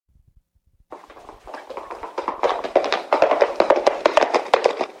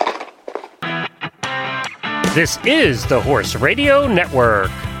This is the Horse Radio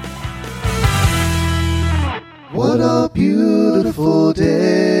Network. What a beautiful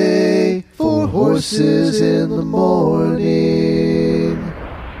day for horses in the morning.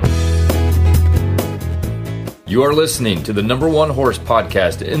 You are listening to the #1 horse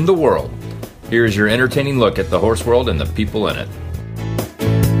podcast in the world. Here's your entertaining look at the horse world and the people in it.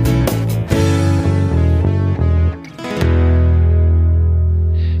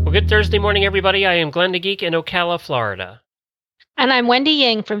 Well, good Thursday morning, everybody. I am Glenn the Geek in Ocala, Florida. And I'm Wendy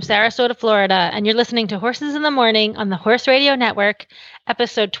Ying from Sarasota, Florida, and you're listening to Horses in the Morning on the Horse Radio Network,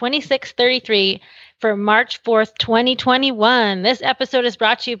 episode 2633 for March 4th, 2021. This episode is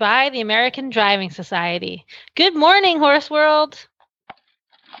brought to you by the American Driving Society. Good morning, Horse World.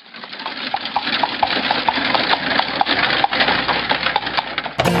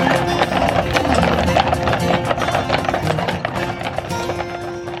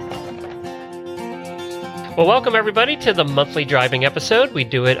 Well, welcome everybody to the monthly driving episode. We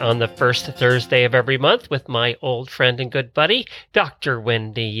do it on the first Thursday of every month with my old friend and good buddy, Dr.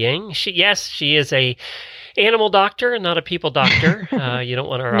 Wendy Ying. She is a animal doctor and not a people doctor. You don't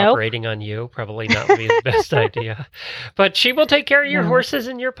want her operating on you. Probably not be the best idea. But she will take care of your horses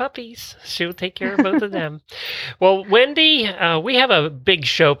and your puppies. She will take care of both of them. Well, Wendy, we have a big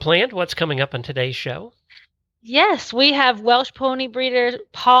show planned. What's coming up on today's show? Yes, we have Welsh pony breeder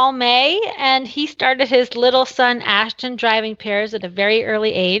Paul May, and he started his little son Ashton driving pairs at a very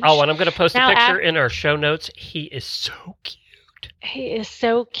early age. Oh, and I'm going to post a picture in our show notes. He is so cute. He is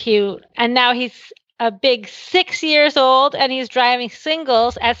so cute. And now he's a big 6 years old, and he's driving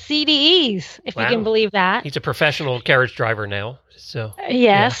singles at CDEs, if you can believe that. He's a professional carriage driver now. So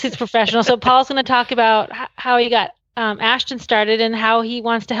yes, he's professional. So Paul's going to talk about how he got Ashton started and how he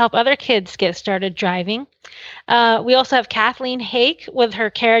wants to help other kids get started driving. We also have Kathleen Hake with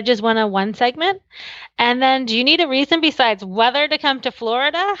her Carriages 101 segment. And then, do you need a reason besides weather to come to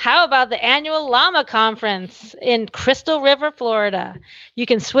Florida? How about the annual Llama Conference in Crystal River, Florida? You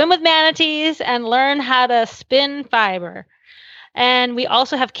can swim with manatees and learn how to spin fiber. And we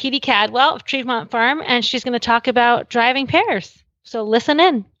also have Kitty Cadwell of Tremont Farm, and she's going to talk about driving pairs. So listen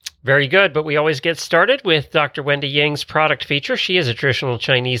in. Very good, but we always get started with Dr. Wendy Ying's product feature. She is a traditional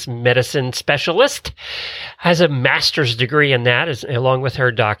Chinese medicine specialist, has a master's degree in that, along with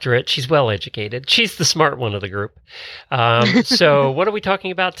her doctorate. She's well educated. She's the smart one of the group. So what are we talking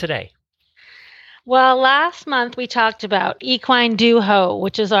about today? Well, last month we talked about Equine Duo,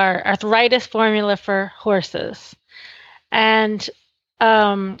 which is our arthritis formula for horses. And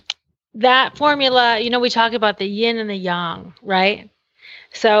that formula, we talk about the yin and the yang, right?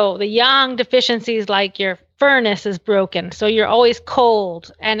 So the yang deficiency is like your furnace is broken. So you're always cold.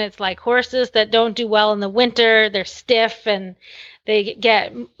 And it's like horses that don't do well in the winter. They're stiff and they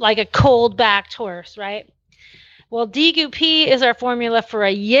get like a cold-backed horse, right? Well, DGUP is our formula for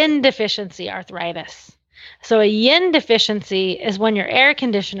a yin deficiency arthritis. So a yin deficiency is when your air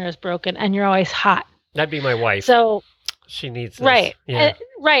conditioner is broken and you're always hot. That'd be my wife. So she needs this. Right. Yeah.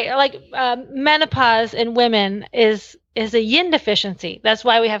 Right. Like menopause in women is a yin deficiency. That's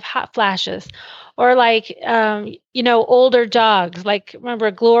why we have hot flashes. Or like, older dogs. Like, remember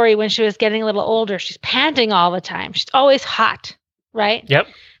Glory when she was getting a little older, she's panting all the time. She's always hot, right? Yep.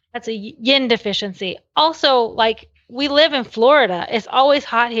 That's a yin deficiency. Also, like, we live in Florida. It's always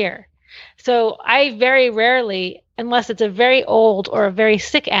hot here. So I very rarely, unless it's a very old or a very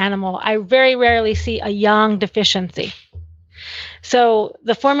sick animal, I very rarely see a yang deficiency. So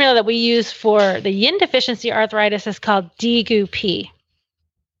the formula that we use for the yin deficiency arthritis is called DGUP.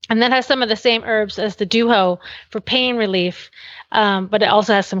 And that has some of the same herbs as the Duo for pain relief, but it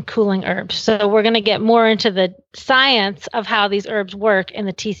also has some cooling herbs. So we're going to get more into the science of how these herbs work in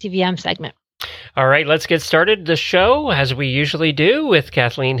the TCVM segment. All right, let's get started the show, as we usually do, with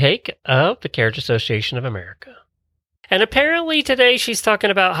Kathleen Hake of the Carriage Association of America. And apparently today she's talking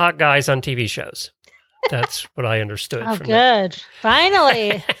about hot guys on TV shows. That's what I understood. Oh, from good. That.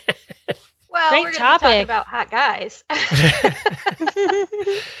 Finally. Well, Great we're going to topic. talk about hot guys.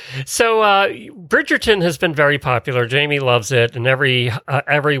 So Bridgerton has been very popular. Jamie loves it, and every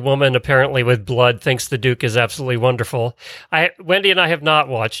woman apparently with blood thinks the Duke is absolutely wonderful. Wendy and I have not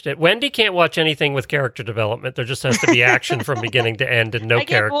watched it. Wendy can't watch anything with character development. There just has to be action from beginning to end and no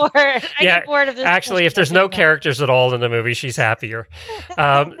character. I get bored of this. Actually, if there's no characters at all in the movie, she's happier.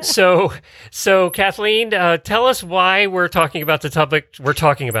 So Kathleen, tell us why we're talking about the topic we're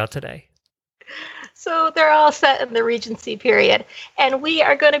talking about today. So they're all set in the Regency period. And we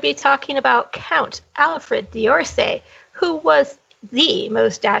are going to be talking about Count Alfred d'Orsay, who was the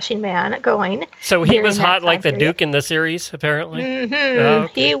most dashing man going. So he was hot like the Duke in the series, apparently? Mm-hmm.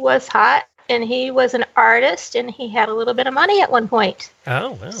 Okay. He was hot. and he was an artist, and he had a little bit of money at one point.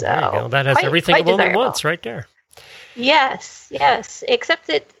 Oh, well, So, there you go. That has quite- everything quite a woman desirable. wants right there. Yes, yes. Except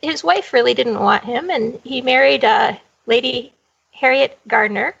that his wife really didn't want him, and he married Lady Harriet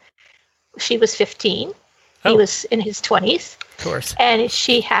Gardner. She was 15. Oh. He was in his 20s. Of course. And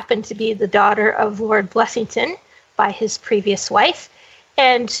she happened to be the daughter of Lord Blessington by his previous wife.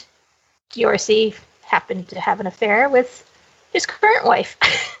 And D'Orsay happened to have an affair with his current wife.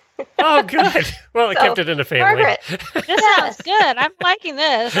 Oh, good. Well, it So, kept it in the family. Margaret. This sounds good. I'm liking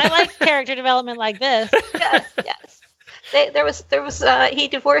this. I like character development like this. Yes, yes. He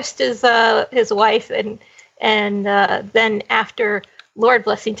divorced his wife, and then after Lord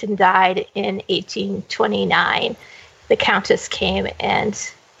Blessington died in 1829, the Countess came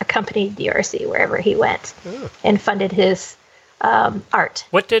and accompanied D'Orsay wherever he went and funded his art.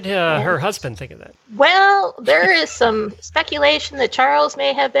 What did her husband think of that? Well, there is some speculation that Charles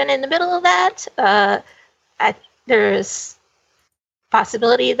may have been in the middle of that. There's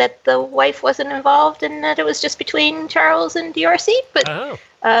possibility that the wife wasn't involved and that it was just between Charles and D'Orsay, but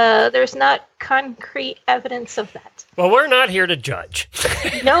there's not concrete evidence of that. Well, we're not here to judge.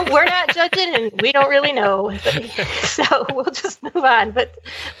 No, we're not judging, and we don't really know. So we'll just move on. But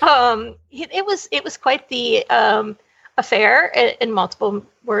it was quite the affair in multiple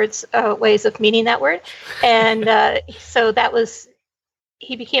ways of meaning that word, and so that was.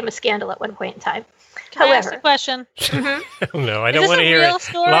 He became a scandal at one point in time. Can I ask a question? No, I don't want to hear real it.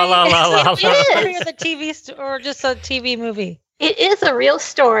 Story? La la la la. It is. Or the TV or just a TV movie? It is a real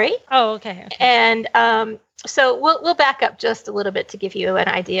story. Oh, okay. And so we'll back up just a little bit to give you an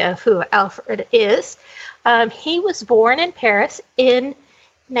idea of who Alfred is. He was born in Paris in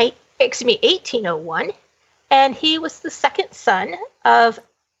 1801, and he was the second son of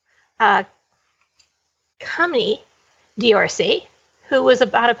Camille D'Orsay, who was a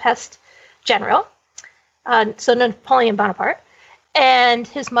Budapest general, so Napoleon Bonaparte, and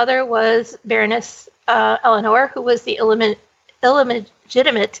his mother was Baroness Eleanor, who was the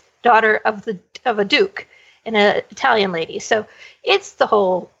illegitimate daughter of a duke and an Italian lady. So it's the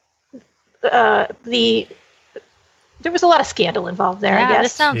whole there was a lot of scandal involved there. I guess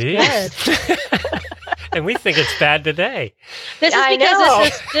This sounds good. And we think it's bad today. This is I because know.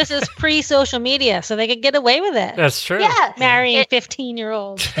 this is pre-social media, so they could get away with it. That's true. Yes, Marrying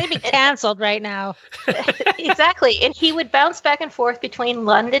 15-year-olds. They'd be canceled right now. exactly. And he would bounce back and forth between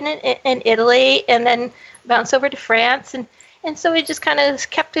London and Italy, and then bounce over to France, and so he just kind of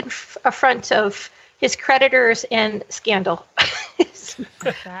kept in front of his creditors and scandal.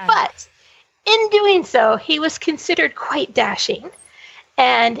 But in doing so, he was considered quite dashing,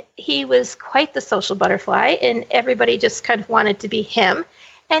 and he was quite the social butterfly, and everybody just kind of wanted to be him.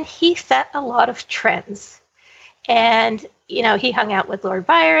 And he set a lot of trends. And, he hung out with Lord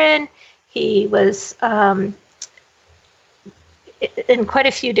Byron. He was in quite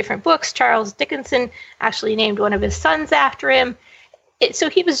a few different books. Charles Dickinson actually named one of his sons after him. So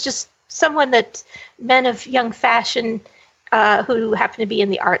he was just someone that men of young fashion who happened to be in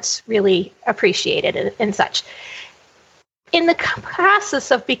the arts really appreciated and such. In the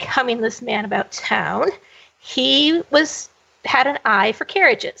process of becoming this man about town, he had an eye for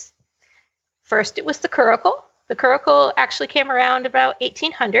carriages. First, it was the curricle. The curricle actually came around about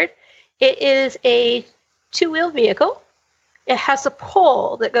 1800. It is a two-wheel vehicle. It has a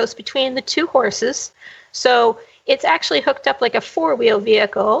pole that goes between the two horses. So it's actually hooked up like a four-wheel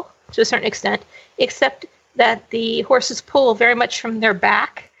vehicle to a certain extent, except that the horses pull very much from their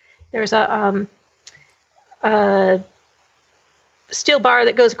back. There's a steel bar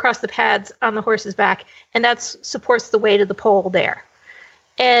that goes across the pads on the horse's back, and that supports the weight of the pole there.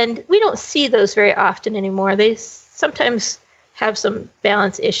 And we don't see those very often anymore. They sometimes have some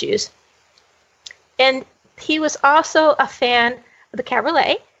balance issues. And he was also a fan of the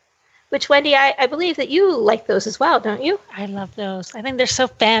cabriolet, which, Wendy, I believe that you like those as well, don't you? I love those. I think they're so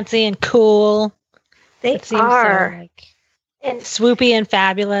fancy and cool. They It seems are. so, And swoopy and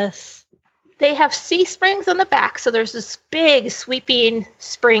fabulous. they have C springs on the back, so there's this big sweeping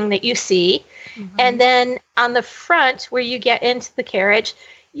spring that you see. Mm-hmm. And then on the front, where you get into the carriage,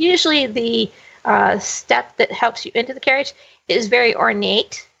 usually the step that helps you into the carriage is very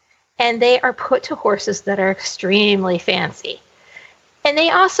ornate, and they are put to horses that are extremely fancy. And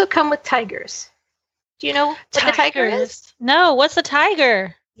they also come with tigers. Do you know what the tiger is? No, what's the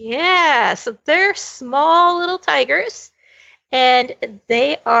tiger? Yeah, so they're small little tigers, and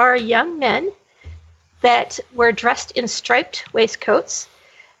they are young men that were dressed in striped waistcoats,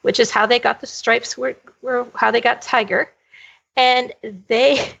 which is how they got the stripes, were how they got tiger. And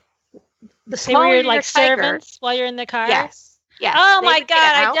the They smaller were your like tiger, servants while you're in the car? yes, Yes. Oh they my would get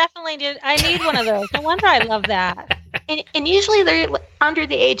God, I out. definitely did. I need one of those. No wonder I love that. And usually they're under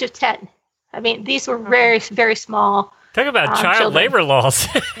the age of 10. I mean, these were very, very small. Talk about child children. labor laws.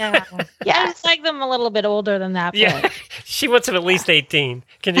 Yeah. I Yes. just like them a little bit older than that. Yeah, But she wants him at least 18.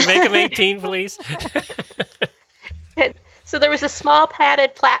 Can you make him 18, please? So there was a small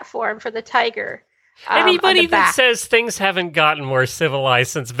padded platform for the tiger. on Anybody the that back. says things haven't gotten more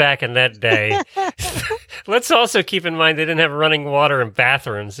civilized since back in that day, let's also keep in mind they didn't have running water and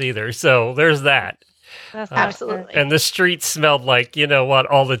bathrooms either. So there's that. that's not Absolutely. And the streets smelled like, you know what,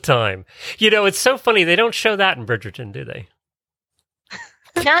 all the time. You know, it's so funny. They don't show that in Bridgerton, do they?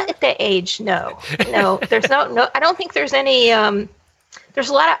 Not at the age, no. No, there's no, I don't think there's any, there's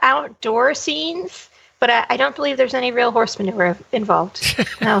a lot of outdoor scenes, but I don't believe there's any real horse manure involved.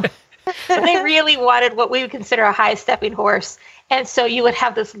 No. So they really wanted what we would consider a high-stepping horse. And so you would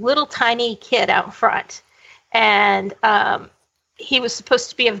have this little tiny kid out front. And he was supposed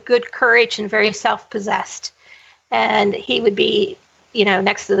to be of good courage and very self-possessed. And he would be, you know,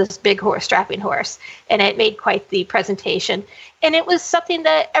 next to this big horse, strapping horse. And it made quite the presentation. And it was something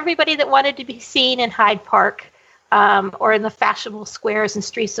that everybody that wanted to be seen in Hyde Park or in the fashionable squares and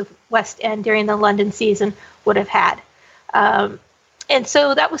streets of West End during the London season would have had. And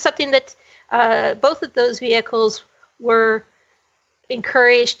so that was something that both of those vehicles were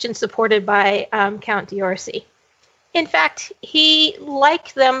encouraged and supported by Count d'Orsay. In fact, he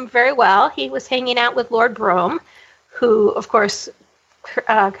liked them very well. He was hanging out with Lord Brougham, who, of course,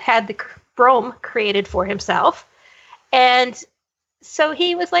 had the Brougham created for himself. And so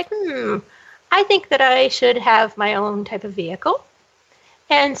he was like, I think that I should have my own type of vehicle.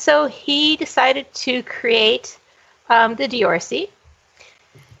 And so he decided to create the d'Orsay.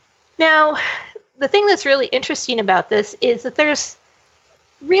 Now, the thing that's really interesting about this is that there's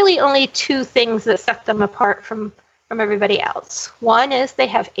really only two things that set them apart from everybody else. One is they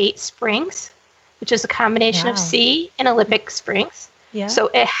have 8 springs, which is a combination of C and Olympic springs. Yeah.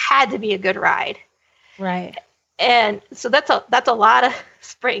 So it had to be a good ride. Right. And so that's a lot of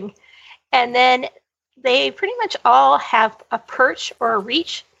spring. And then they pretty much all have a perch or a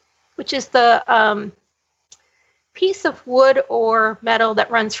reach, which is the piece of wood or metal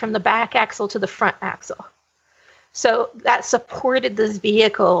that runs from the back axle to the front axle. So that supported this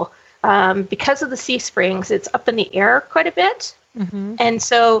vehicle. Because of the C springs, it's up in the air quite a bit. Mm-hmm. And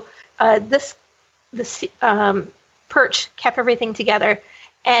so this perch kept everything together.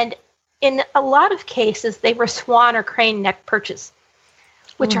 And in a lot of cases, they were swan or crane neck perches,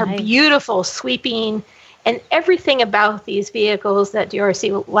 which are beautiful, sweeping, and everything about these vehicles that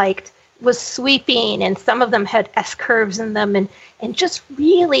d'Orsay liked was sweeping, and some of them had S-curves in them, and just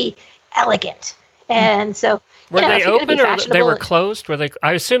really elegant. And so, Were they open or they were fashionable, closed? Were they?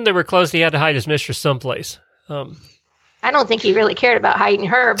 I assume they were closed. He had to hide his mistress someplace. I don't think he really cared about hiding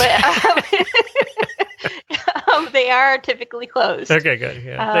her, but they are typically closed. Okay, good.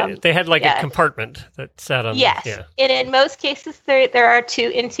 Yeah, they had like a compartment that sat on. Yes, Yeah. and in most cases there are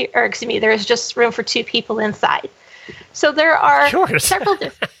there's just room for 2 people inside. So there are several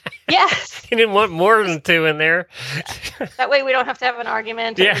different. Yes, He didn't want more than 2 in there. that way we don't have to have an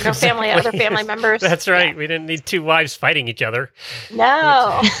argument. Or Yeah, no family, other family members. That's right. Yeah. We didn't need 2 wives fighting each other.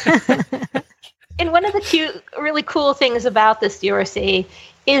 No. And one of the really cool things about this d'Orsay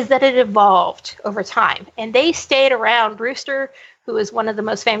is that it evolved over time, and they stayed around. Brewster, who is one of the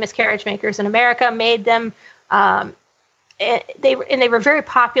most famous carriage makers in America, made them. They were very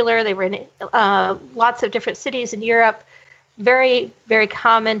popular. They were in lots of different cities in Europe. Very, very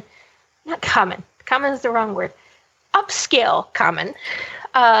common. Not common. Common is the wrong word. Upscale common.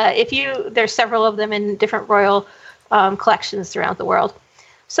 There's several of them in different royal collections throughout the world.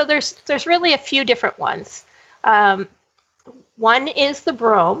 So there's really a few different ones. One is the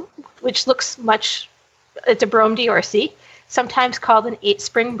Brougham, which looks it's a Brougham d'Orsay, sometimes called an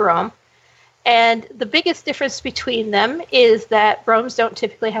 8-spring Brougham. And the biggest difference between them is that Broughams don't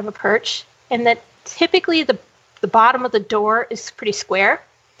typically have a perch, and that typically the bottom of the door is pretty square.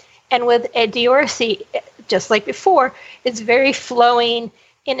 And with a d'Orsay, just like before, it's very flowing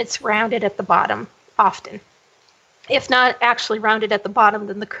and it's rounded at the bottom often. If not actually rounded at the bottom,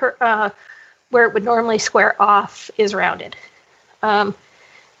 then where it would normally square off is rounded.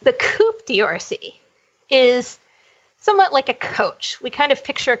 The coupe d'Orsay is somewhat like a coach. We kind of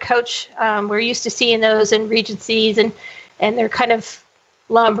picture a coach. We're used to seeing those in Regencies, and they're kind of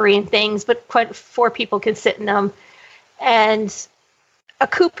lumbering things, but quite 4 people can sit in them. And a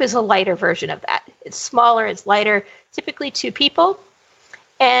coupe is a lighter version of that. It's smaller, it's lighter, typically 2 people.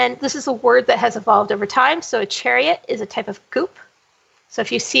 And this is a word that has evolved over time. So a chariot is a type of coupe. So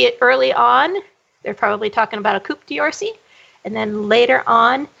if you see it early on, they're probably talking about a coupe d'Orsay. And then later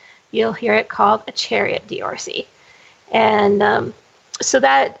on, you'll hear it called a chariot diorchy. And so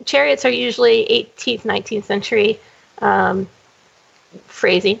that chariots are usually 18th, 19th century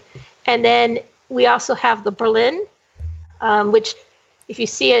phrasing. And then we also have the Berlin, which if you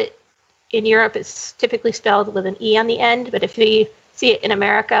see it in Europe, it's typically spelled with an E on the end. But if we see it in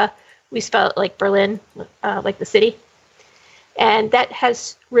America, we spell it like Berlin, like the city. And that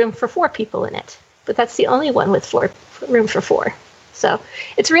has room for 4 people in it. But that's the only one with room for 4. So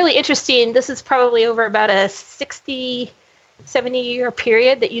it's really interesting. This is probably over about a 60, 70-year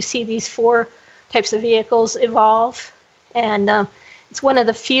period that you see these 4 types of vehicles evolve. And it's one of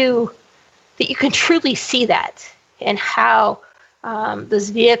the few that you can truly see that, and how this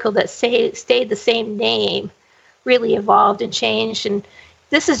vehicle that stayed the same name really evolved and changed. And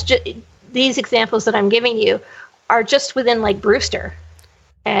this is these examples that I'm giving you are just within like Brewster.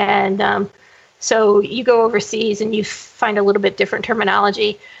 And so you go overseas and you find a little bit different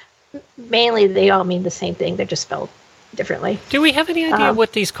terminology. Mainly, they all mean the same thing. They're just spelled differently. Do we have any idea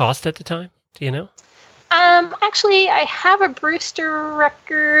what these cost at the time? Do you know? Actually, I have a Brewster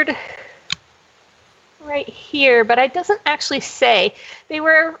record right here, but it doesn't actually say. They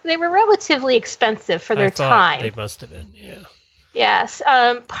were relatively expensive for their time. They must have been, yeah. Yes,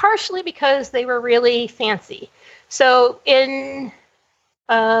 partially because they were really fancy. So in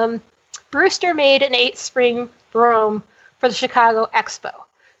Brewster made an 8-spring Brougham for the Chicago Expo.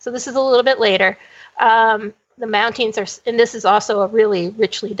 So this is a little bit later. The mountings are, and this is also a really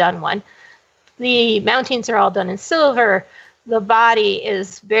richly done one. The mountings are all done in silver. The body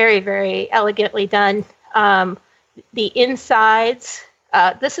is very, very elegantly done. The insides,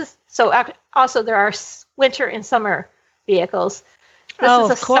 also there are winter and summer vehicles.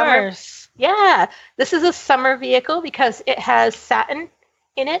 Of course. This is a summer vehicle because it has satin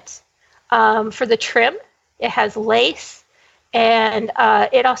in it for the trim. It has lace, and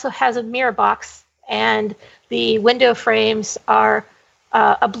it also has a mirror box, and the window frames are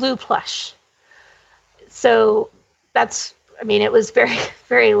a blue plush. So it was very,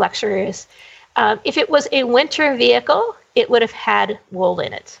 very luxurious. If it was a winter vehicle, it would have had wool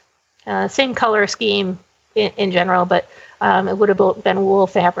in it. Same color scheme in general, but it would have been wool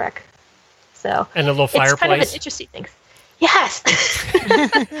fabric. So, and a little fireplace. It's kind of an interesting thing. Yes.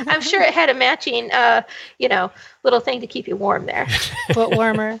 I'm sure it had a matching, little thing to keep you warm there. Foot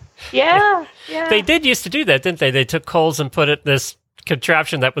warmer. Yeah. They did used to do that, didn't they? They took coals and put it this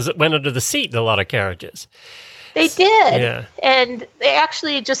contraption that went under the seat in a lot of carriages. They did. Yeah. And they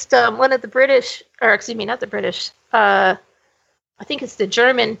actually just, one of the British, or excuse me, not the British, I think it's the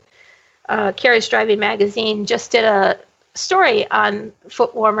German carriage driving magazine just did a story on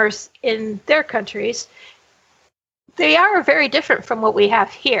foot warmers in their countries. They are very different from what we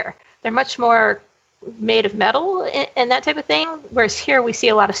have here. They're much more made of metal and that type of thing, whereas here we see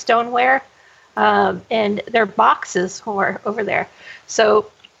a lot of stoneware, and their boxes more over there.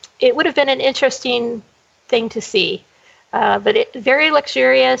 So it would have been an interesting thing to see, but very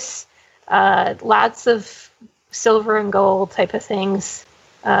luxurious, lots of silver and gold type of things,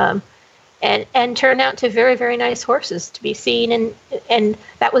 and turned out to very, very nice horses to be seen, and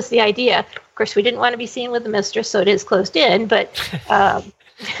that was the idea. Of course, we didn't want to be seen with the mistress, so it is closed in, but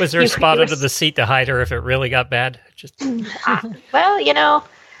was there a spot under the seat to hide her if it really got bad? Well,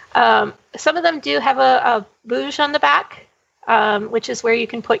 some of them do have a bouge on the back, which is where you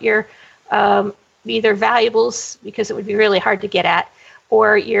can put your either valuables, because it would be really hard to get at,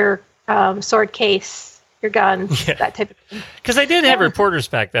 or your sword case, your guns, that type of thing. Because they did have reporters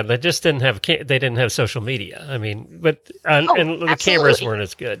back then. They just didn't have social media. I mean, but and the cameras weren't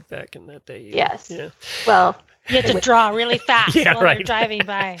as good back in that day. Yes. Yeah. Well, you had to draw really fast while right. you're driving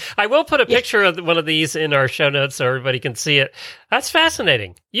by. I will put a picture of one of these in our show notes so everybody can see it. That's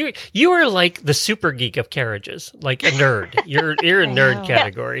fascinating. You are like the super geek of carriages, like a nerd. You're a nerd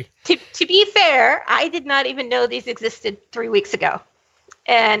category. To be fair, I did not even know these existed 3 weeks ago.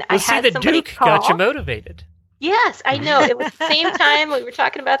 And I had the somebody Duke call. got you motivated. Yes, I know. It was the same time we were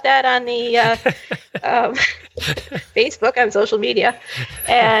talking about that on the Facebook, on social media.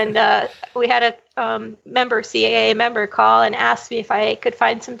 And we had a CAA member call and asked me if I could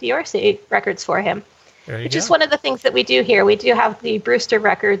find some Diorchy records for him, which is one of the things that we do here. We do have the Brewster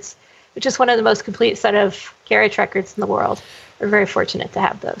records, which is one of the most complete set of carriage records in the world. We're very fortunate to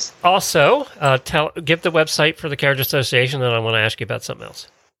have those. Also, give the website for the Carriage Association, and I want to ask you about something else.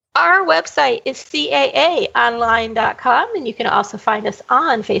 Our website is caaonline.com, and you can also find us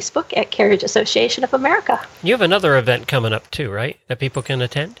on Facebook at Carriage Association of America. You have another event coming up too, right? That people can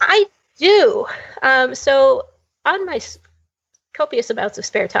attend? I do. So on my copious amounts of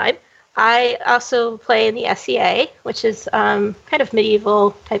spare time, I also play in the SEA, which is kind of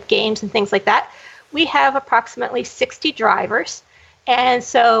medieval type games and things like that. We have approximately 60 drivers. And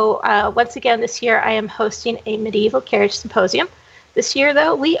so once again, this year I am hosting a medieval carriage symposium. This year,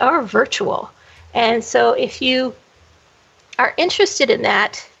 though, we are virtual. And so if you are interested in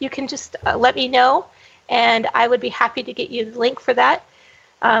that, you can just let me know, and I would be happy to get you the link for that.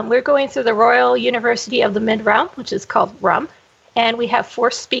 We're going through the Royal University of the Mid-Realm, which is called RUM, and we have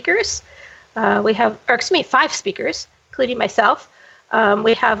 5 speakers, including myself.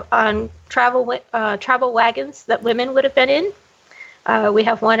 We have on travel wagons that women would have been in. We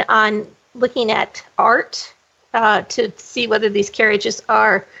have one on looking at art to see whether these carriages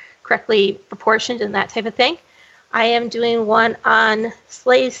are correctly proportioned and that type of thing. I am doing one on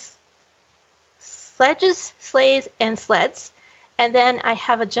sledges, sleighs, and sleds. And then I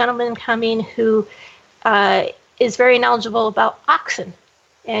have a gentleman coming who is very knowledgeable about oxen.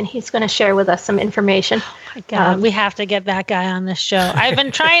 And he's going to share with us some information. Oh my God, we have to get that guy on this show. I've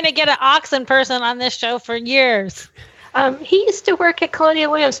been trying to get an oxen person on this show for years. He used to work at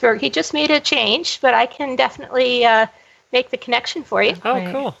Colonial Williamsburg. He just made a change, but I can definitely make the connection for you. Oh,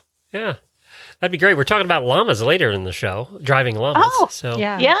 cool. Yeah. That'd be great. We're talking about llamas later in the show, driving llamas. Oh, so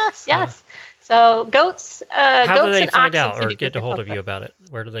yeah. Yes. So goats, how goats do they and find oxen out or get a hold of you about it?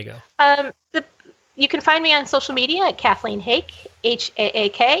 Where do they go? You can find me on social media at Kathleen Haak,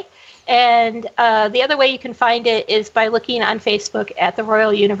 Haak. And the other way you can find it is by looking on Facebook at the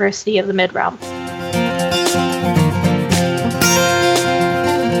Royal University of the Mid-Realm.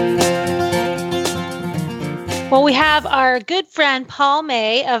 Well, we have our good friend Paul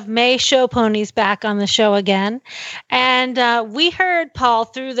May of May Show Ponies back on the show again. And we heard, Paul,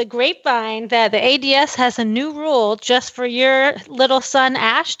 through the grapevine that the ADS has a new rule just for your little son,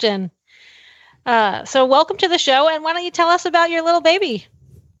 Ashton. So welcome to the show, and why don't you tell us about your little baby?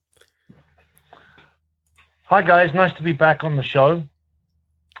 Hi, guys. Nice to be back on the show.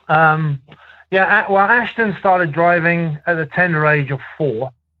 Ashton started driving at the tender age of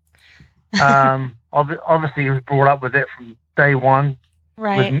 4. Obviously, he was brought up with it from day one,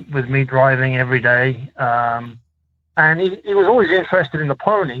 right? With me driving every day. And he was always interested in the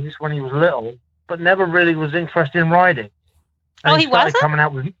ponies when he was little, but never really was interested in riding. And he wasn't? Coming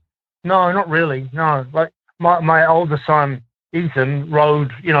out with, no, not really. No, like my older son, Ethan,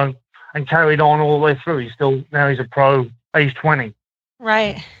 rode, and carried on all the way through. Now he's a pro, age 20.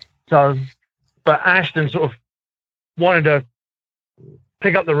 Right. So, but Ashton sort of wanted to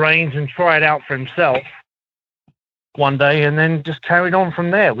pick up the reins and try it out for himself one day, and then just carried on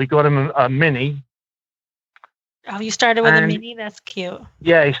from there. We got him a mini. Oh, you started with a mini? That's cute.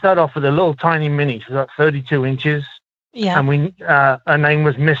 Yeah, he started off with a little tiny mini, so that's 32 inches. Yeah. And her name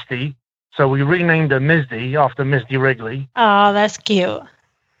was Misty, so we renamed her Misty after Misty Wrigley. Oh, that's cute.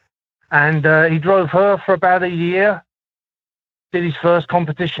 And he drove her for about a year, did his first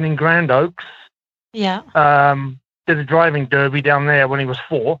competition in Grand Oaks. Yeah. Did a driving derby down there when he was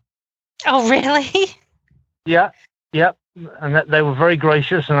 4. Oh, really? Yeah. And they were very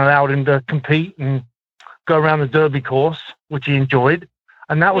gracious and allowed him to compete and go around the derby course, which he enjoyed.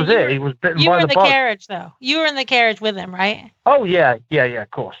 And that was it. He was bitten by the bug. You were in the carriage, though. You were in the carriage with him, right? Oh, yeah,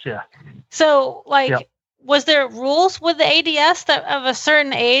 of course, yeah. So, was there rules with the ADS that of a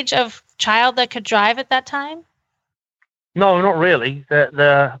certain age of child that could drive at that time? No, not really.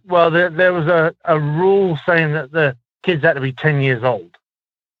 There was a rule saying that the kids had to be 10 years old.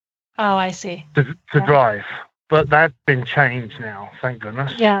 Oh, I see. To drive. But that's been changed now, thank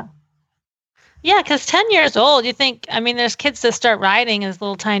goodness. Yeah. Yeah, because 10 years old, you think, there's kids that start riding as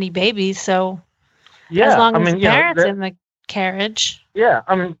little tiny babies, so as long as parents in the carriage. Yeah,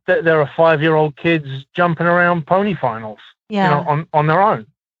 there are 5-year-old kids jumping around pony finals, on their own.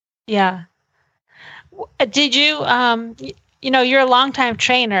 Yeah. Did you, you're a longtime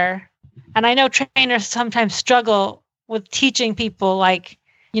trainer, and I know trainers sometimes struggle with teaching people,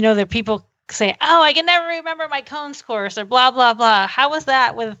 that people say, oh, I can never remember my cones course or blah, blah, blah. How was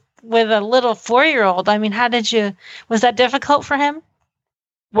that with a little 4-year-old? Was that difficult for him?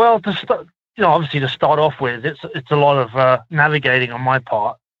 Well, obviously to start off with, it's a lot of navigating on my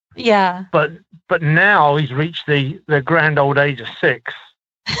part. Yeah. But now he's reached the grand old age of 6.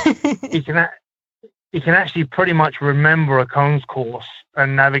 He can actually pretty much remember a cones course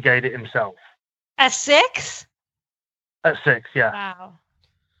and navigate it himself. At 6? At 6, yeah. Wow.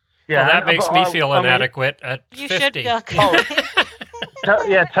 Yeah, well, that makes me feel inadequate at 50. You should feel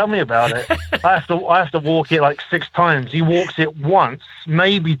tell me about it. I have to walk it 6 times. He walks it once,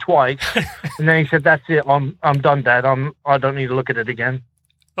 maybe twice, and then he said, "That's it. I'm done, Dad. I don't need to look at it again."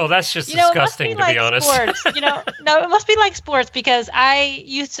 Oh, that's just You know, disgusting, it must be to be honest. Sports, no, it must be like sports because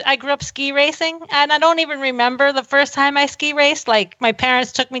I grew up ski racing, and I don't even remember the first time I ski raced. Like my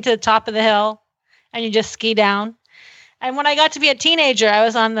parents took me to the top of the hill, and you just ski down. And when I got to be a teenager, I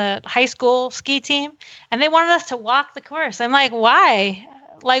was on the high school ski team, and they wanted us to walk the course. I'm like, why?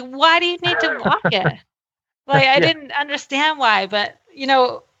 Like, why do you need to walk it? Like, I didn't understand why, but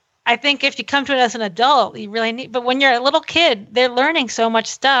I think if you come to it as an adult, you really need. But when you're a little kid, they're learning so much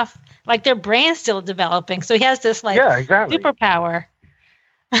stuff. Like their brain's still developing. So he has this exactly. superpower.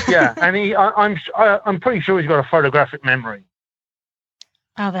 Yeah, and I'm pretty sure he's got a photographic memory.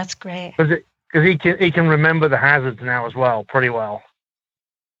 Oh, that's great. Because he can remember the hazards now as well, pretty well.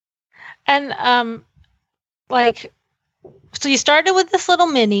 And so you started with this little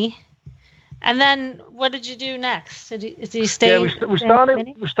mini, and then what did you do next? Did you stay? Yeah, we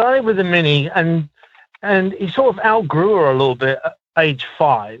started with the mini, and he sort of outgrew her a little bit at age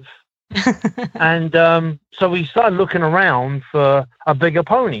 5, and so we started looking around for a bigger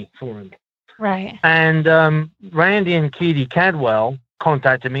pony for him. Right. And Randy and Keedy Cadwell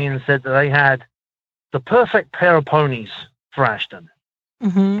contacted me and said that they had the perfect pair of ponies for Ashton.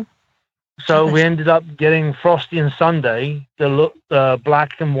 Mm-hmm. So we ended up getting Frosty and Sunday, the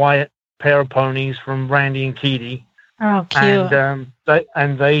black and white pair of ponies from Randy and Keedy. Oh, cute.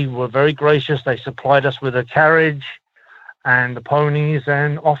 And they were very gracious. They supplied us with a carriage and the ponies,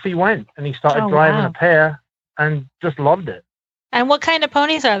 and off he went. And he started driving a pair and just loved it. And what kind of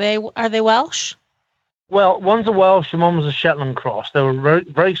ponies are they? Are they Welsh? Well, one's a Welsh and one was a Shetland cross. They were very,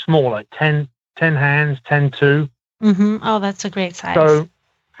 very small, like 10 hands, 10-2. Mm-hmm. Oh, that's a great size.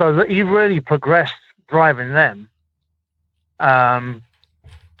 So that he really progressed driving them for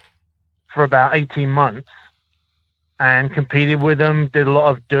about 18 months and competed with them, did a lot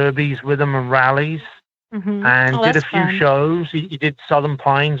of derbies with them and rallies, and did a few shows. He did Southern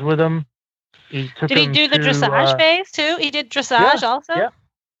Pines with them. Did he do the dressage phase too? He did dressage also? Yeah.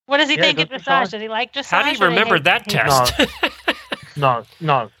 What does he think of dressage? Did he like dressage? How do you remember that test? No.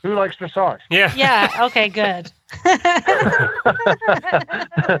 Who likes dressage? Yeah. Yeah. Okay, good.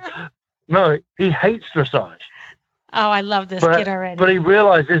 No, he hates dressage. Oh, I love this kid already. But he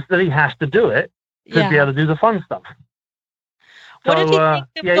realizes that he has to do it to be able to do the fun stuff. What did he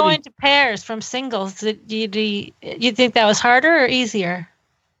think of going to pairs from singles? Did you think that was harder or easier?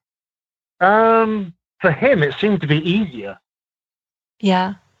 For him, it seemed to be easier.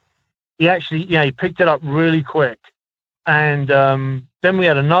 Yeah. He picked it up really quick. And then we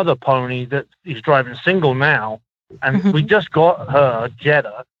had another pony that he's driving single now. And we just got her,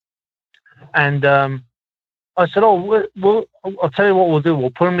 Jetta. And I said, I'll tell you what we'll do. We'll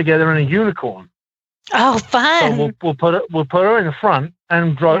put them together in a unicorn. Oh, fun! So we'll put her in the front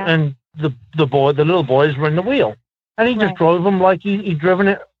and and the little boys were in the wheel, and he just drove them like he'd driven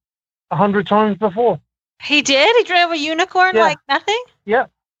it 100 times before. He did. He drove a unicorn like nothing. Yeah,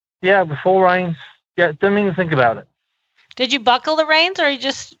 before reins. Yeah, didn't even think about it. Did you buckle the reins, or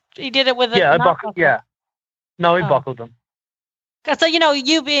he did it with I buckled. Yeah, no, he buckled them. So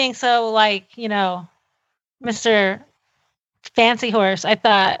you being so Mr. Fancy Horse, I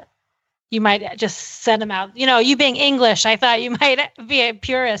thought you might just send him out. You being English, I thought you might be a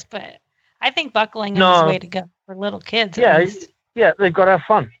purist, but I think buckling is the way to go for little kids. Yeah, they've got to have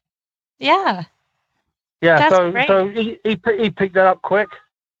fun. Yeah. Yeah, that's great. So he picked that up quick.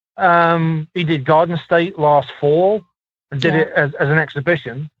 He did Garden State last fall and did it as an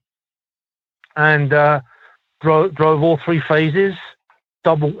exhibition, and drove all 3 phases,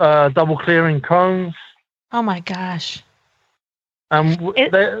 double clearing cones. Oh my gosh!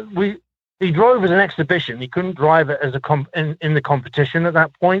 He drove as an exhibition. He couldn't drive it as in the competition at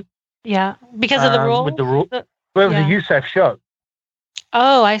that point. Yeah, because of the rule. With the rule, it was a USEF show.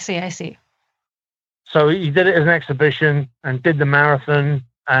 Oh, I see. So he did it as an exhibition and did the marathon,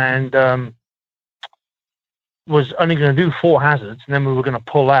 and was only going to do 4 hazards, and then we were going to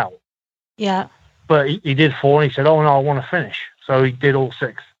pull out. Yeah. But he did 4, and he said, "Oh no, I want to finish." So he did all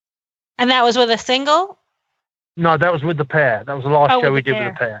 6. And that was with a single? No, that was with the pair. That was the last show we did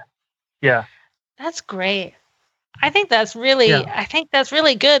with the pair. Yeah. That's great. I think that's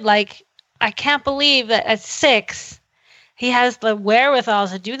really good. Like, I can't believe that at 6, he has the wherewithal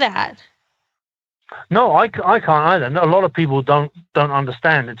to do that. No, I can't either. A lot of people don't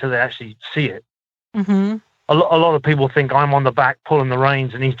understand until they actually see it. Mm-hmm. A lot of people think I'm on the back pulling the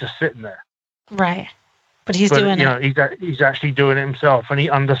reins and he's just sitting there. Right. But he's doing it. He's actually doing it himself, and he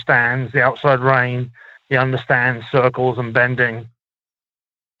understands the outside rein. He understands circles and bending.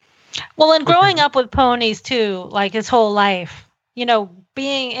 Well, and growing up with ponies too, like his whole life,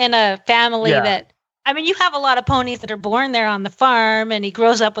 being in a family I mean, you have a lot of ponies that are born there on the farm, and he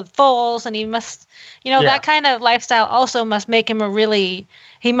grows up with foals, and he must, that kind of lifestyle also must make him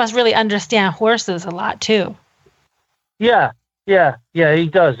he must really understand horses a lot too. Yeah, he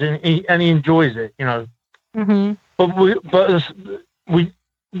does, and he enjoys it, Mm-hmm. But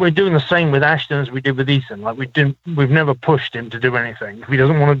we're doing the same with Ashton as we did with Ethan. Like we've never pushed him to do anything. If he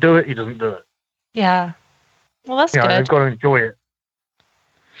doesn't want to do it, he doesn't do it. Yeah. Well, that's good. They've got to enjoy it.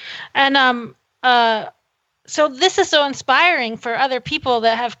 And so this is so inspiring for other people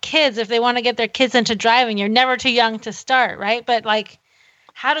that have kids if they want to get their kids into driving. You're never too young to start, right? But like,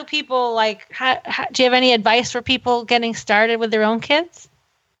 how do people how do you have any advice for people getting started with their own kids?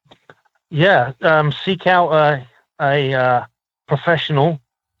 Yeah, seek out a professional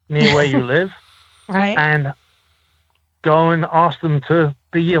near where you live, right? And go and ask them to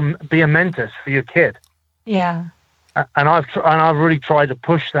be a mentor for your kid. Yeah. And I've really tried to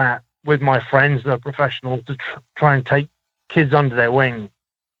push that with my friends that are professionals to try and take kids under their wing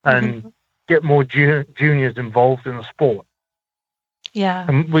and get more juniors involved in the sport. Yeah.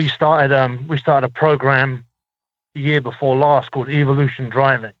 And we started a program the year before last called Evolution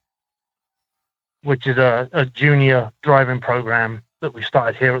Driving, which is a junior driving program that we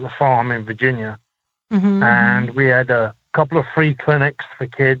started here at the farm in Virginia. Mm-hmm. And we had a couple of free clinics for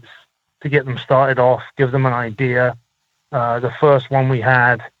kids to get them started off, give them an idea. The first one we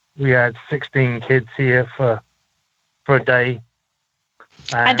had 16 kids here for a day.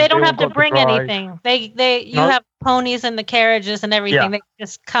 And they don't have to bring anything. You have ponies and the carriages and everything. Yeah. They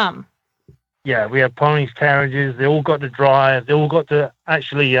just come. Yeah, we have ponies, carriages. They all got to drive. They all got to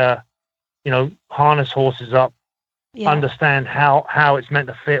actually, harness horses up, understand how it's meant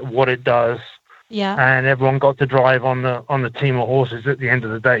to fit, what it does. Yeah. And everyone got to drive on the team of horses at the end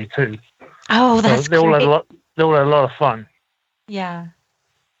of the day too. Oh, that's great. They all had a lot of fun. Yeah.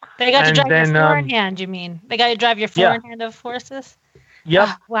 They got to drive your four-in-hand, you mean? They got to drive your four-in-hand of horses? Yep.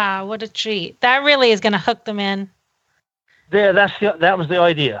 Oh, wow, what a treat. That really is going to hook them in. Yeah, that was the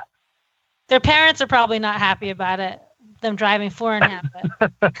idea. Their parents are probably not happy about it, them driving four-in-hand.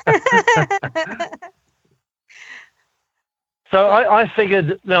 So I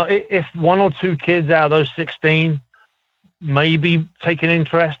figured, if one or two kids out of those 16 maybe take an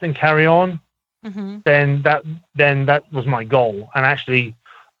interest and carry on, then that was my goal. And actually,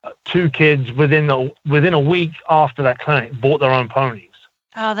 2 kids within a week after that clinic bought their own ponies.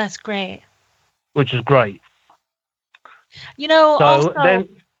 Oh, that's great. Which is great. Also,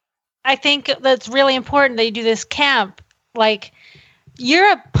 I think that's really important that you do this camp. Like,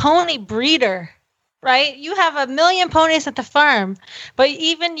 you're a pony breeder, right? You have 1 million ponies at the farm, but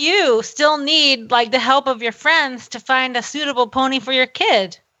even you still need the help of your friends to find a suitable pony for your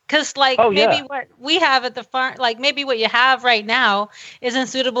kid. Because maybe what we have at the farm, maybe what you have right now isn't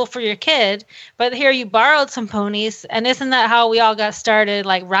suitable for your kid, but here you borrowed some ponies, and isn't that how we all got started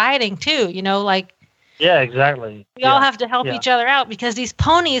riding too? Yeah, exactly. We all have to help each other out because these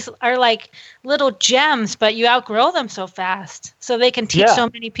ponies are like little gems, but you outgrow them so fast. So they can teach so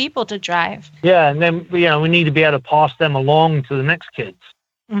many people to drive. Yeah, and then we need to be able to pass them along to the next kids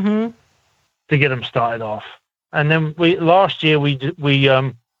to get them started off. And then last year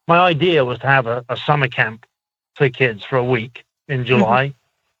my idea was to have a summer camp for kids for a week in July,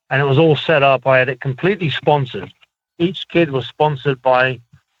 and it was all set up. I had it completely sponsored. Each kid was sponsored by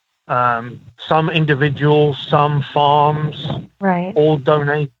some individuals, some farms, right? All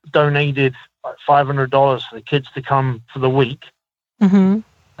donated $500 for the kids to come for the week. And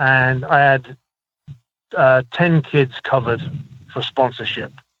I had 10 kids covered for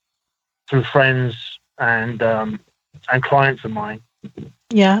sponsorship through friends and clients of mine.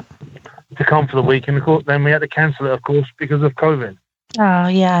 Yeah. To come for the week, and of course, then we had to cancel it, of course, because of COVID. Oh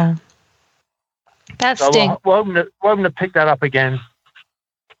yeah. That's stinks. We're hoping to pick that up again.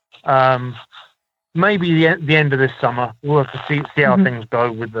 Maybe the end of this summer. We'll have to see how things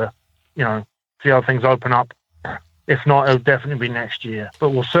go with see how things open up. If not, it'll definitely be next year. But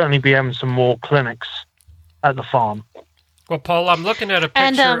we'll certainly be having some more clinics at the farm. Well, Paul, I'm looking at a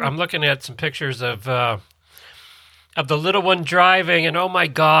picture. I'm looking at some pictures of the little one driving, and oh my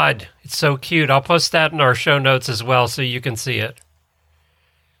God, it's so cute. I'll post that in our show notes as well, so you can see it.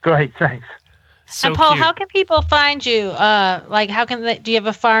 Great, thanks. So and Paul, cute. how can people find you? How can do you have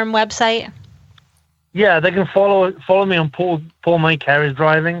a farm website? Yeah, they can follow me on Paul May Carries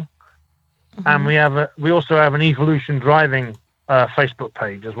Driving, and we also have an Evolution Driving Facebook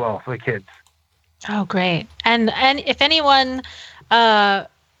page as well for the kids. Oh, great! And if anyone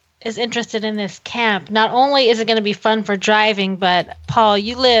is interested in this camp, not only is it going to be fun for driving, but Paul,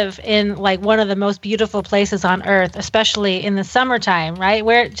 you live in one of the most beautiful places on earth, especially in the summertime,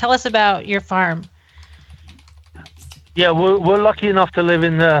 right? Tell us about your farm. Yeah, we're lucky enough to live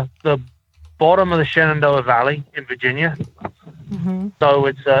in the bottom of the Shenandoah Valley in Virginia. Mm-hmm. So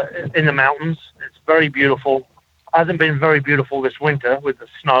it's in the mountains. It's very beautiful. Hasn't been very beautiful this winter with the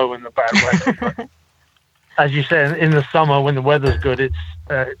snow and the bad weather. But as you said, in the summer when the weather's good,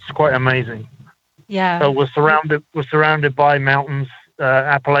 it's quite amazing. Yeah. So we're surrounded by mountains,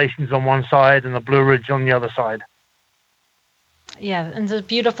 Appalachians on one side and the Blue Ridge on the other side. Yeah, and it's a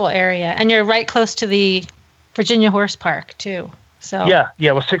beautiful area, and you're right close to the Virginia Horse Park too. So Yeah,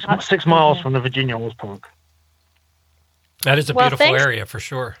 we're six miles from the Virginia Horse Park. That is a beautiful area for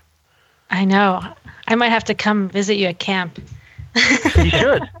sure. I know. I might have to come visit you at camp. You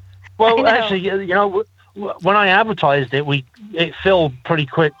should. Well, actually, when I advertised it, it filled pretty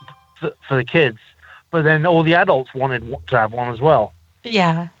quick for the kids, but then all the adults wanted to have one as well.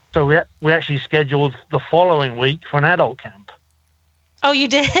 Yeah. So we actually scheduled the following week for an adult camp. Oh, you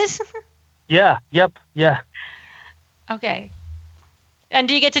did? Yeah. Yep. Yeah. Okay. And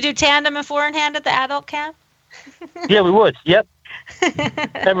do you get to do tandem and four in hand at the adult camp? Yeah, we would. Yep.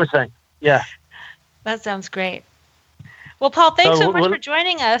 Everything. Yeah. That sounds great. Well, Paul, thanks so much for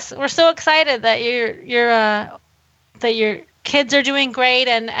joining us. We're so excited that that your kids are doing great,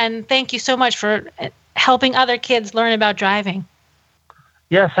 and thank you so much for helping other kids learn about driving.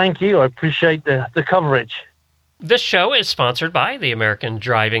 Yeah, thank you. I appreciate the coverage. This show is sponsored by the American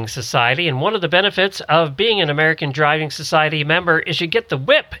Driving Society, and one of the benefits of being an American Driving Society member is you get the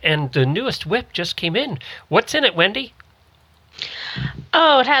whip, and the newest whip just came in. What's in it, Wendy?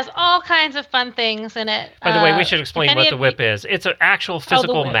 Oh, it has all kinds of fun things in it. By the way, we should explain what the whip is. It's an actual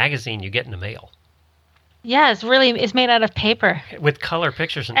physical magazine you get in the mail. Yeah, it's made out of paper. With color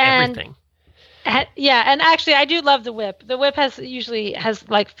pictures and everything. Yeah, and actually, I do love the whip. The whip usually has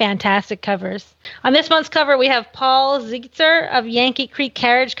like fantastic covers. On this month's cover, we have Paul Ziegler of Yankee Creek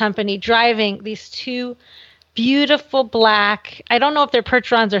Carriage Company driving these two beautiful black. I don't know if they're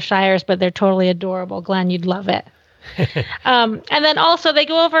Percherons or Shires, but they're totally adorable. Glenn, you'd love it. And then also they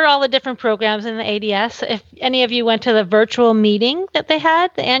go over all the different programs in the ADS. If any of you went to the virtual meeting that they had,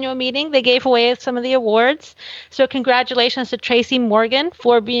 the annual meeting, they gave away some of the awards. So congratulations to Tracy Morgan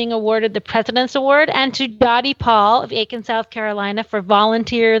for being awarded the President's Award, and to Dottie Paul of Aiken, South Carolina for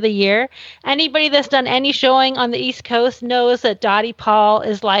Volunteer of the Year. Anybody that's done any showing on the East Coast knows that Dottie Paul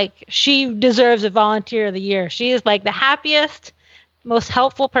is she deserves a Volunteer of the Year. She is like the happiest, most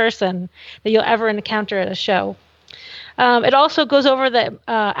helpful person that you'll ever encounter at a show. It also goes over the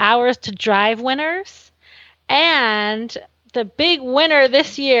hours to drive winners. And the big winner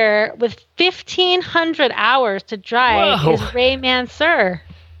this year with 1,500 hours to drive is Ray Mansur.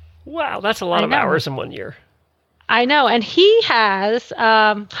 Wow, that's a lot of hours in 1 year. I know. And he has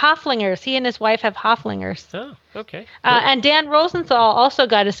Hoflingers. He and his wife have Hoflingers. Oh, okay. And Dan Rosenthal also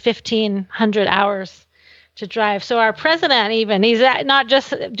got his 1,500 hours to drive. So our president, he's not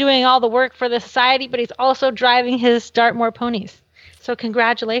just doing all the work for the society, but he's also driving his Dartmoor ponies. So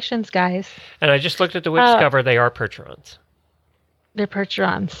congratulations, guys. And I just looked at the whip's cover. They are Percherons. They're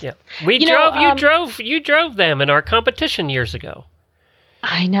Percherons. Yeah. You drove them in our competition years ago.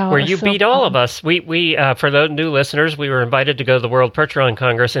 I know. Where you beat all of us. We for the new listeners, we were invited to go to the World Percheron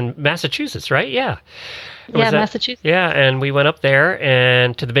Congress in Massachusetts, right? Yeah. Massachusetts. Yeah, and we went up there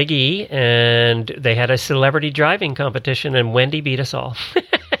and to the Big E, and they had a celebrity driving competition, and Wendy beat us all.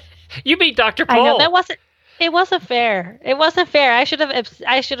 You beat Dr. Paul. I know it wasn't fair. It wasn't fair. I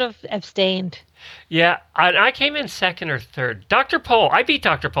should have abstained. Yeah, I came in second or third. Dr. Paul, I beat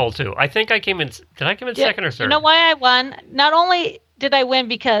Dr. Paul too. I think I came in. Did I come in second or third? You know why I won? Not only did I win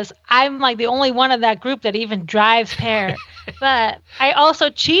because I'm like the only one of that group that even drives pair, but I also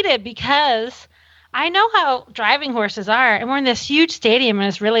cheated because I know how driving horses are, and we're in this huge stadium and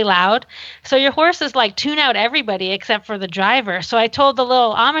it's really loud. So your horses tune out everybody except for the driver. So I told the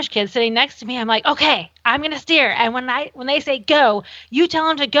little Amish kid sitting next to me, I'm like, okay, I'm going to steer. And when they say go, you tell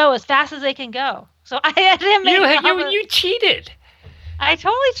them to go as fast as they can go. So I didn't make You cheated. I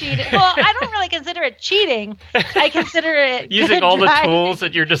totally cheated. Well, I don't really consider it cheating. I consider it using all the tools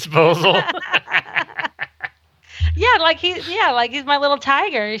at your disposal. He's my little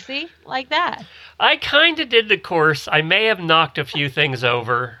tiger, you see? Like that. I kind of did the course. I may have knocked a few things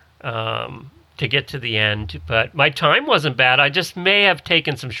over to get to the end, but my time wasn't bad. I just may have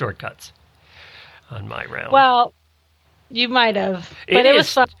taken some shortcuts on my round. Well, you might have, but it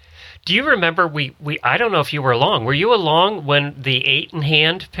was fun. Do you remember we I don't know if you were along. Were you along when the 8 in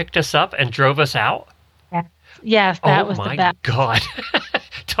hand picked us up and drove us out? Yes, that was the best. Oh my God.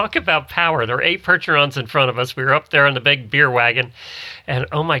 Talk about power. There were 8 Percherons in front of us. We were up there in the big beer wagon. And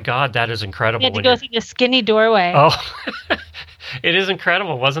oh my God, that is incredible. You had to go through the skinny doorway. Oh, it is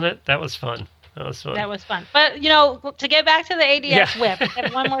incredible, wasn't it? That was fun. That was fun. That was fun. But, to get back to the ADS whip, I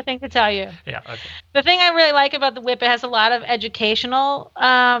have one more thing to tell you. Yeah, okay. The thing I really like about the whip, it has a lot of educational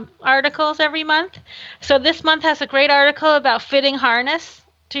articles every month. So this month has a great article about fitting harness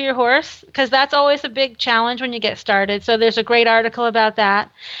to your horse, because that's always a big challenge when you get started. So there's a great article about that.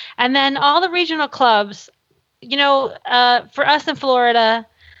 And then all the regional clubs, for us in Florida,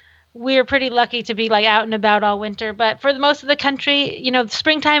 we're pretty lucky to be like out and about all winter. But for the most of the country,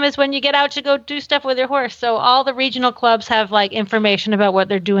 springtime is when you get out to go do stuff with your horse. So all the regional clubs have like information about what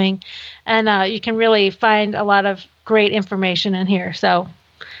they're doing. And you can really find a lot of great information in here. So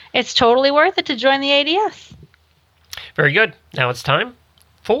it's totally worth it to join the ADS. Very good. Now it's time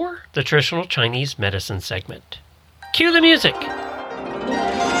for the traditional Chinese medicine segment. Cue the music.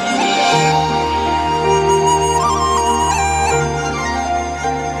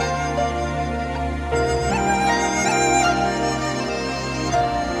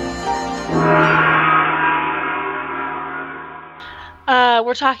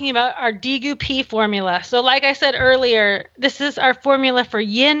 We're talking about our DGUP formula. So like I said earlier, this is our formula for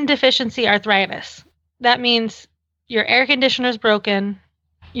yin deficiency arthritis. That means your air conditioner's broken,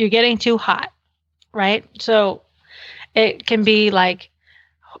 you're getting too hot, right? So it can be like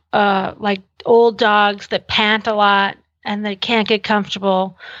old dogs that pant a lot and they can't get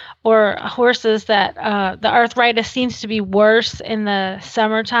comfortable, or horses that the arthritis seems to be worse in the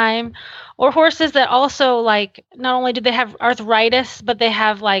summertime, or horses that also like not only do they have arthritis, but they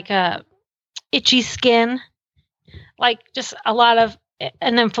have like a itchy skin, like just a lot of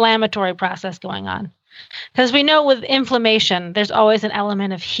an inflammatory process going on. Because we know with inflammation, there's always an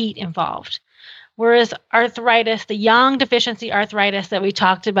element of heat involved. Whereas arthritis, the yang deficiency arthritis that we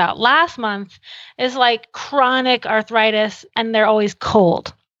talked about last month, is like chronic arthritis, and they're always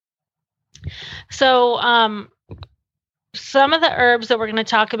cold. So some of the herbs that we're going to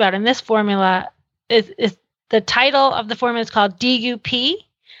talk about in this formula is the title of the formula is called DGUP,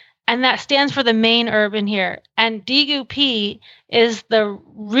 and that stands for the main herb in here. And DGUP is the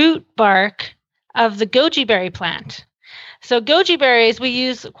root bark of the goji berry plant. So goji berries we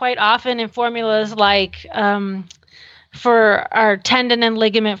use quite often in formulas like for our tendon and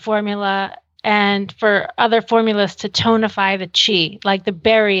ligament formula, and for other formulas to tonify the qi, like the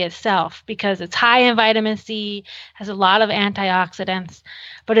berry itself, because it's high in vitamin C, has a lot of antioxidants.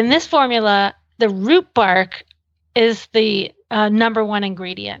 But in this formula, the root bark is the number one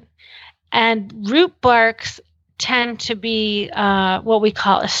ingredient. And root barks tend to be what we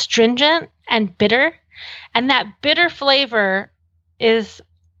call astringent and bitter. And that bitter flavor is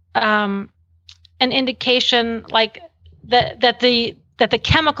an indication like that the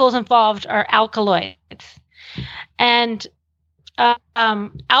chemicals involved are alkaloids. And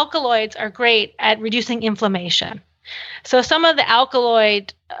alkaloids are great at reducing inflammation. So some of the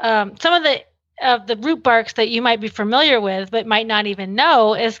of the root barks that you might be familiar with but might not even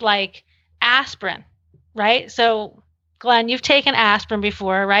know is like aspirin, right? So Glenn, you've taken aspirin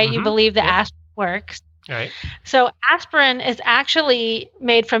before, right? Mm-hmm. You believe that aspirin works. Right. So aspirin is actually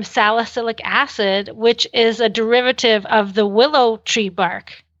made from salicylic acid, which is a derivative of the willow tree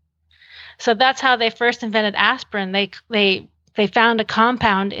bark. So that's how they first invented aspirin. They found a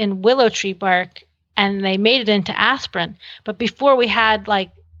compound in willow tree bark and they made it into aspirin. But before we had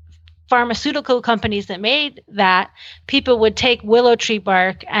like pharmaceutical companies that made that, people would take willow tree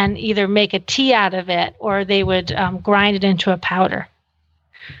bark and either make a tea out of it or they would grind it into a powder.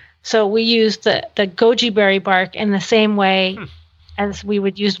 So we use the goji berry bark in the same way as we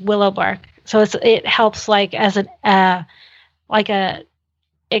would use willow bark. So it helps like as it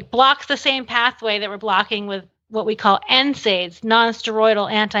blocks the same pathway that we're blocking with what we call NSAIDs,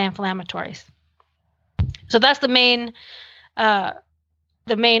 non-steroidal anti-inflammatories. So that's the main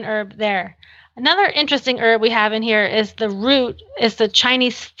herb there. Another interesting herb we have in here is the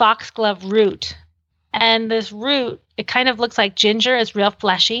Chinese foxglove root. And this root, it kind of looks like ginger. It's real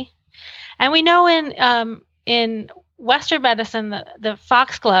fleshy. And we know in Western medicine, the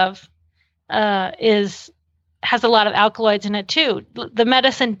foxglove has a lot of alkaloids in it too. The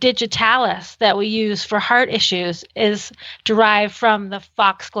medicine digitalis that we use for heart issues is derived from the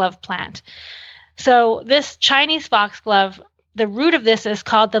foxglove plant. So this Chinese foxglove, the root of this is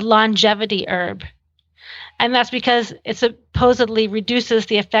called the longevity herb. And that's because it supposedly reduces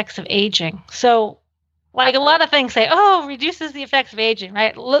the effects of aging. So like a lot of things say, reduces the effects of aging,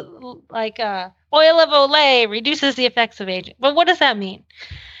 right? Like oil of Olay reduces the effects of aging. But what does that mean?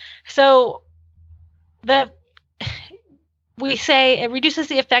 So we say it reduces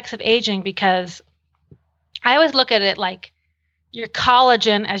the effects of aging because I always look at it like your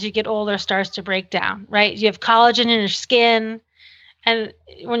collagen as you get older starts to break down, right? You have collagen in your skin, And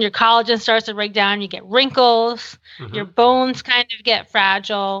when your collagen starts to break down, you get wrinkles, your bones kind of get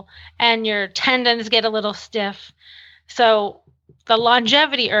fragile, and your tendons get a little stiff. So the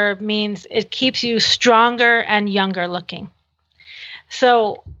longevity herb means it keeps you stronger and younger looking.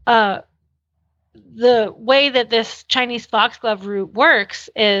 So the way that this Chinese foxglove root works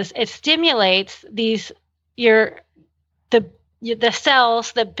is it stimulates the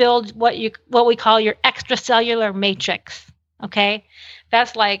cells that build what we call your extracellular matrix. Okay,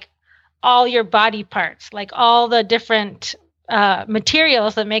 that's like all your body parts, like all the different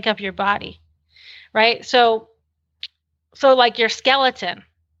materials that make up your body, right? So like your skeleton,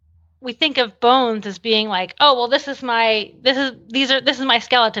 we think of bones as being like, oh, well, this is my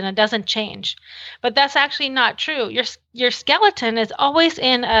skeleton. It doesn't change, but that's actually not true. Your skeleton is always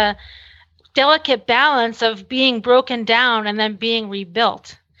in a delicate balance of being broken down and then being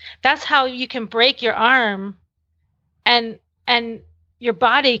rebuilt. That's how you can break your arm, and your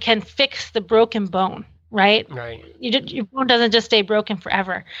body can fix the broken bone, right? Right. Your bone doesn't just stay broken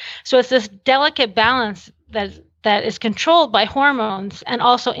forever. So it's this delicate balance that is controlled by hormones and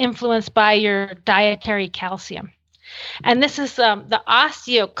also influenced by your dietary calcium. And this is the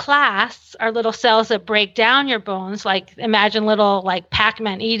osteoclasts are little cells that break down your bones. Like imagine little like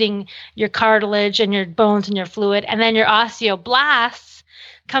Pac-Man eating your cartilage and your bones and your fluid. And then your osteoblasts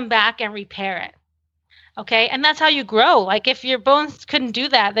come back and repair it. Okay. And that's how you grow. Like if your bones couldn't do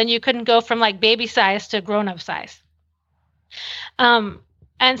that, then you couldn't go from like baby size to grown-up size.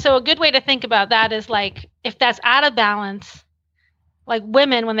 And so a good way to think about that is like, if that's out of balance, like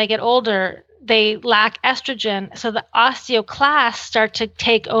women, when they get older, they lack estrogen. So the osteoclasts start to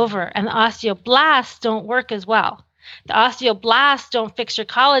take over and the osteoblasts don't work as well. The osteoblasts don't fix your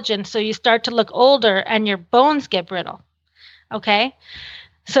collagen. So you start to look older and your bones get brittle. Okay.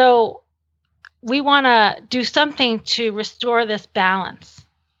 So we want to do something to restore this balance.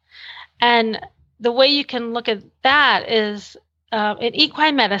 And the way you can look at that is in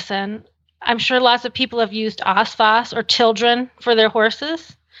equine medicine, I'm sure lots of people have used osphos or Tildren for their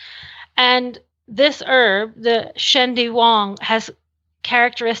horses. And this herb, the Shendi Wong, has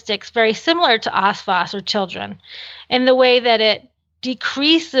characteristics very similar to osphos or Tildren in the way that it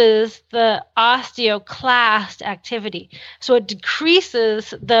decreases the osteoclast activity. So it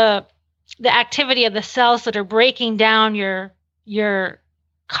decreases the activity of the cells that are breaking down your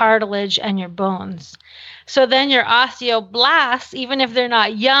cartilage and your bones. So then your osteoblasts, even if they're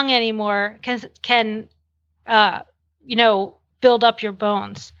not young anymore, can build up your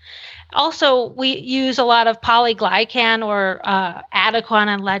bones. Also, we use a lot of polyglycan or Adequan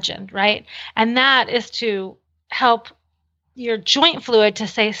and Legend, right? And that is to help your joint fluid to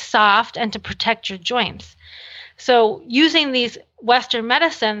stay soft and to protect your joints. So using these Western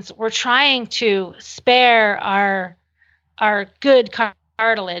medicines, we're trying to spare our good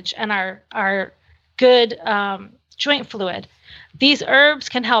cartilage and our good joint fluid. These herbs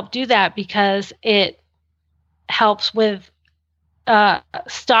can help do that because it helps with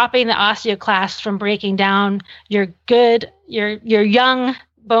stopping the osteoclasts from breaking down your young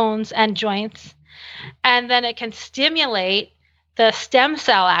bones and joints. And then it can stimulate the stem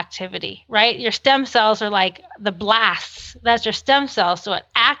cell activity, right? Your stem cells are like the blasts. That's your stem cells. So it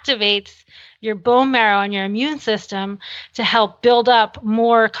activates your bone marrow and your immune system to help build up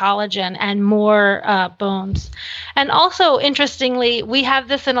more collagen and more bones. And also, interestingly, we have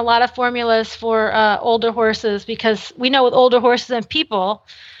this in a lot of formulas for older horses because we know with older horses and people,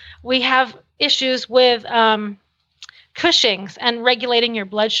 we have issues with Cushing's and regulating your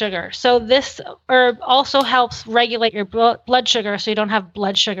blood sugar. So this herb also helps regulate your blood sugar so you don't have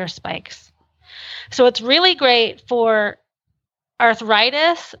blood sugar spikes. So it's really great for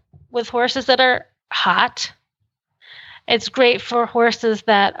arthritis with horses that are hot. It's great for horses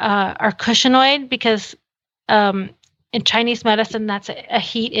that are cushingoid because in Chinese medicine, that's a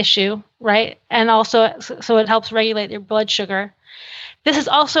heat issue, right? And also, so it helps regulate your blood sugar. This is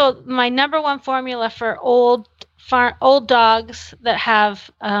also my number one formula for old dogs that have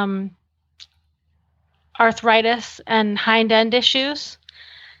arthritis and hind end issues,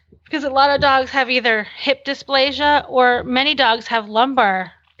 because a lot of dogs have either hip dysplasia or many dogs have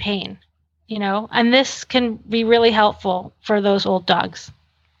lumbar pain, and this can be really helpful for those old dogs.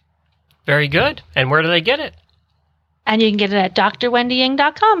 Very good. And where do they get it? And you can get it at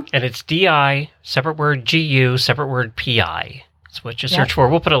drwendyying.com. And it's DI, separate word GU, separate word PI. That's what you search for.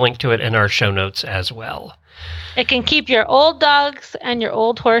 We'll put a link to it in our show notes as well. It can keep your old dogs and your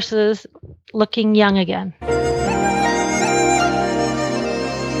old horses looking young again.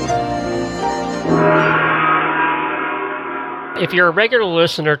 if you're a regular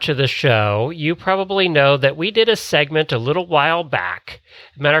listener to the show, you probably know that we did a segment a little while back.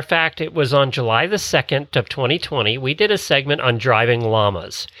 Matter of fact, it was on July the 2nd of 2020. We did a segment on driving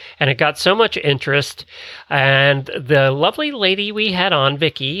llamas, and it got so much interest. And the lovely lady we had on,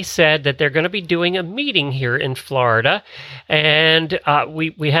 Vicky, said that they're going to be doing a meeting here in Florida. And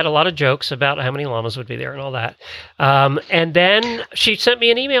we had a lot of jokes about how many llamas would be there and all that. And then she sent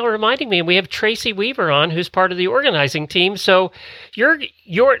me an email reminding me, and we have Tracy Weaver on, who's part of the organizing team. So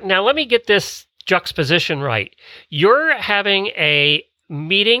you're now let me get this juxtaposition right. You're having a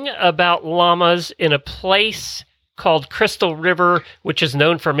meeting about llamas in a place called Crystal River, which is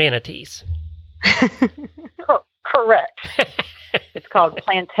known for manatees. Correct. It's called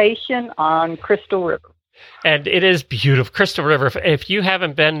Plantation on Crystal River. And it is beautiful. Crystal River. If you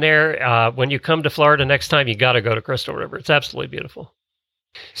haven't been there, when you come to Florida next time, you got to go to Crystal River. It's absolutely beautiful.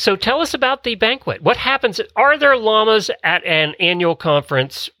 So tell us about the banquet. What happens? Are there llamas at an annual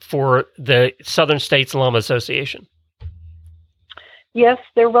conference for the Southern States Llama Association? Yes,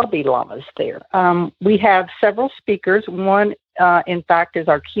 there will be llamas there. We have several speakers. One, in fact, is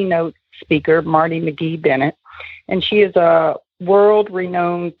our keynote speaker, Marty McGee Bennett, and she is a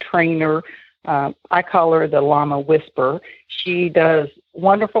world-renowned trainer. I call her the Llama Whisperer. She does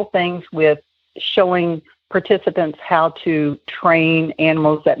wonderful things with showing participants how to train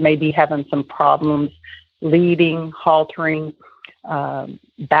animals that may be having some problems, leading, haltering,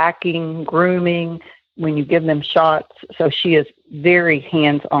 backing, grooming, when you give them shots. So she is very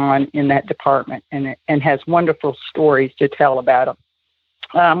hands-on in that department and has wonderful stories to tell about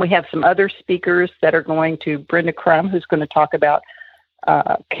them. We have some other speakers that are going to, Brenda Crum, who's going to talk about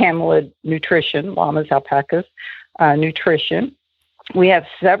camelid nutrition, llamas, alpacas, nutrition. We have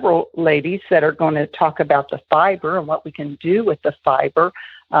several ladies that are going to talk about the fiber and what we can do with the fiber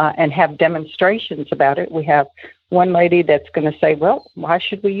and have demonstrations about it. We have one lady that's going to say, well, why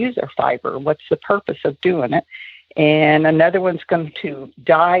should we use our fiber? What's the purpose of doing it? And another one's going to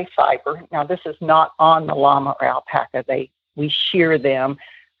dye fiber. Now, this is not on the llama or alpaca. We shear them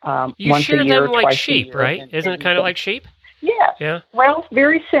you once shear a year, them like twice sheep, a year. right? Isn't it kind of like sheep? Yeah. Yeah. Well,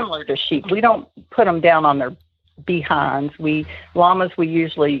 very similar to sheep. We don't put them down on their behinds. Llamas we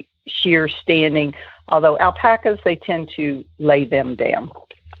usually shear standing, although alpacas, they tend to lay them down.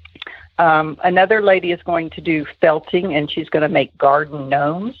 Another lady is going to do felting, and she's going to make garden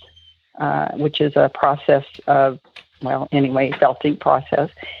gnomes, which is a process of, felting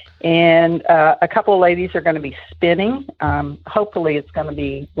process. And a couple of ladies are going to be spinning. Hopefully it's going to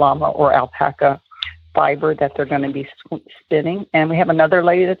be llama or alpaca fiber that they're going to be spinning. And we have another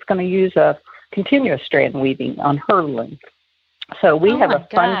lady that's going to use a continuous strand weaving on her loom. So we have a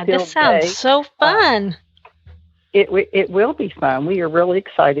fun-filled day. This sounds so fun. It will be fun. We are really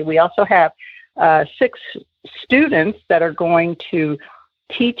excited. We also have 6 students that are going to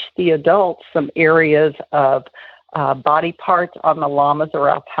teach the adults some areas of body parts on the llamas or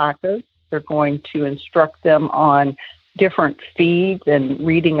alpacas. They're going to instruct them on different feeds and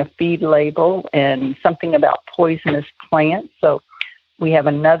reading a feed label and something about poisonous plants. So we have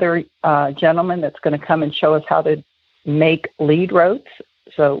another gentleman that's going to come and show us how to make lead ropes.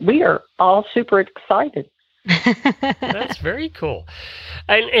 So we are all super excited. That's very cool.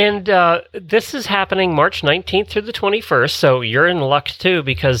 And this is happening March 19th through the 21st, so you're in luck too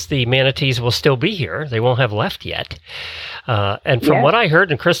because the manatees will still be here. They won't have left yet. And from what I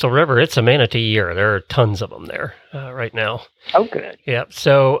heard in Crystal River, it's a manatee year. There are tons of them there right now. Oh, good. Yeah.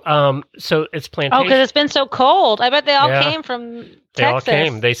 So it's plantation. Oh, because it's been so cold. I bet they all came from Texas. They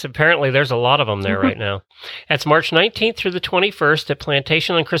all came. Apparently there's a lot of them there right now. That's March 19th through the 21st at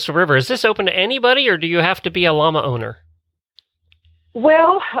Plantation on Crystal River. Is this open to anybody, or do you have to be a llama owner?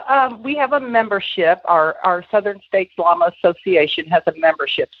 Well, we have a membership. Our Southern States Llama Association has a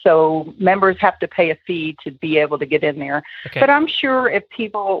membership, so members have to pay a fee to be able to get in there. Okay. But I'm sure if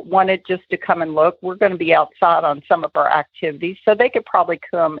people wanted just to come and look, we're going to be outside on some of our activities, so they could probably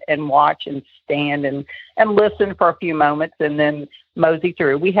come and watch and stand and listen for a few moments and then mosey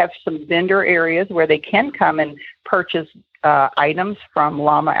through. We have some vendor areas where they can come and purchase items from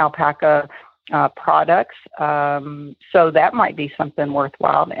llama, alpaca, products, so that might be something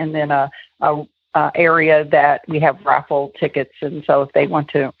worthwhile. And then a area that we have raffle tickets, and so if they want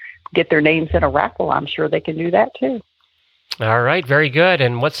to get their names in a raffle, I'm sure they can do that too. All right, very good.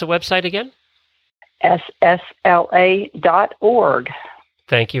 And what's the website again? ssla.org.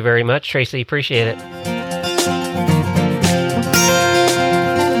 Thank you very much, Tracy. Appreciate it.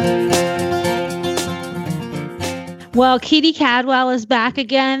 Well, Katie Cadwell is back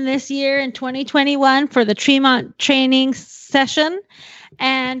again this year in 2021 for the Tremont training session.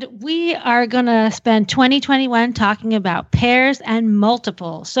 And we are going to spend 2021 talking about pairs and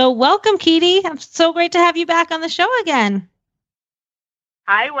multiples. So welcome, Keedy. It's so great to have you back on the show again.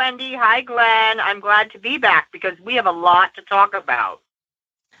 Hi, Wendy. Hi, Glenn. I'm glad to be back because we have a lot to talk about.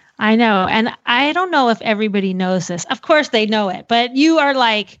 I know. And I don't know if everybody knows this. Of course they know it, but you are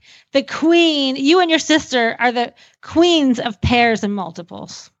like the queen. You and your sister are the queens of pairs and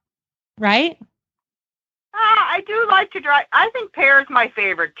multiples, right? I do like to drive. I think pair is my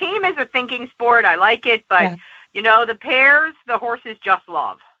favorite. Team is a thinking sport. I like it, but the pairs, the horses just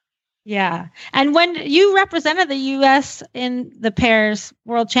love. Yeah. And when you represented the U.S. in the pairs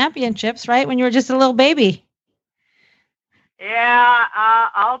world championships, right? When you were just a little baby. Yeah,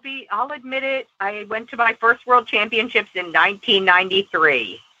 I'll admit it. I went to my first world championships in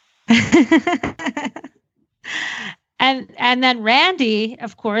 1993. And then Randy,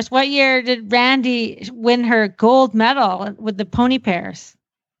 of course. What year did Randy win her gold medal with the pony pairs?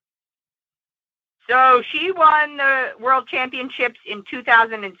 So she won the world championships in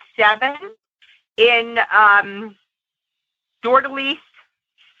 2007 in Dordelis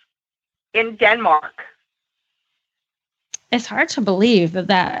in Denmark. It's hard to believe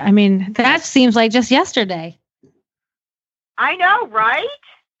that. I mean, that seems like just yesterday. I know, right?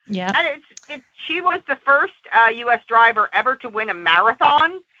 Yeah. And she was the first U.S. driver ever to win a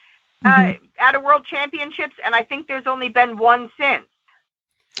marathon at a world championships, and I think there's only been one since.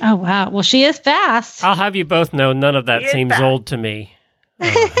 Oh, wow. Well, she is fast. I'll have you both know none of that seems old to me.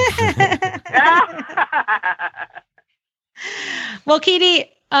 Well, Keedy,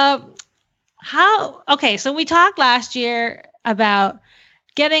 so we talked last year about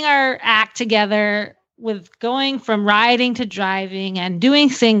getting our act together with going from riding to driving and doing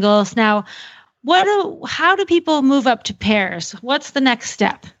singles. Now, how do people move up to pairs? What's the next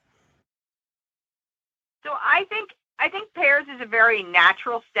step? So I think pairs is a very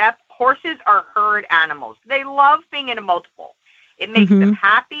natural step. Horses are herd animals. They love being in a multiple. It makes them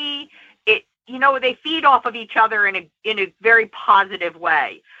happy. They feed off of each other in a very positive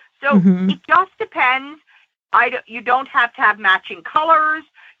way. So it just depends. You don't have to have matching colors.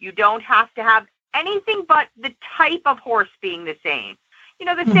 You don't have to have anything but the type of horse being the same.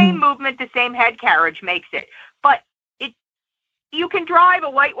 The same movement, the same head carriage makes it. But you can drive a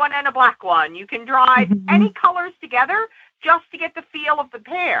white one and a black one. You can drive any colors together just to get the feel of the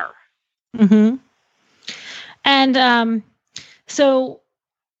pair. And so,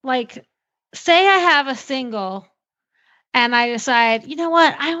 like, say I have a single and I decide, you know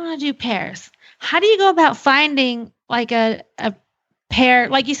what, I want to do pairs. How do you go about finding like a pair?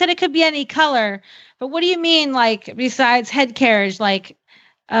 Like you said, it could be any color, but what do you mean, like, besides head carriage? Like,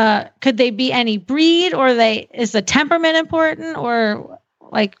 could they be any breed, or is the temperament important, or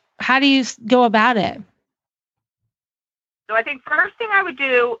like, how do you go about it? So I think first thing I would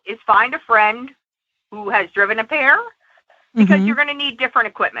do is find a friend who has driven a pair, because you're going to need different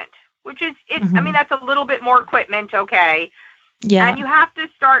equipment, which is, I mean, that's a little bit more equipment. Okay. Yeah. And you have to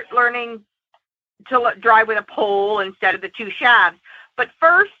start learning to drive with a pole instead of the two shafts. But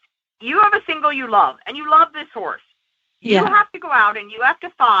first, you have a single you love, and you love this horse. You have to go out and you have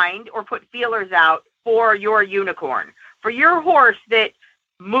to find or put feelers out for your unicorn, for your horse that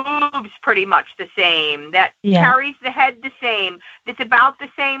moves pretty much the same, that carries the head the same, that's about the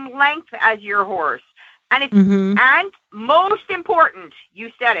same length as your horse. And it's and most important,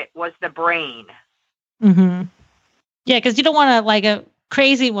 you said it, was the brain. Yeah, because you don't want like a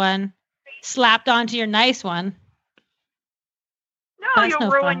crazy one slapped onto your nice one. No, you'll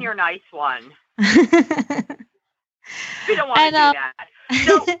ruin your nice one. We don't want to do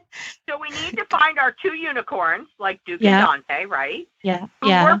that. So we need to find our two unicorns, like Duke and Dante, right? Yeah. Who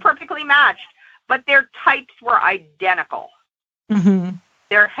were perfectly matched, but their types were identical.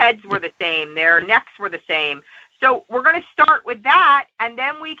 Their heads were the same. Their necks were the same. So we're going to start with that, and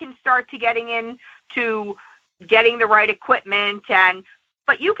then we can start to getting into getting the right equipment.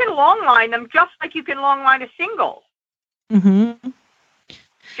 But you can long line them just like you can long line a single.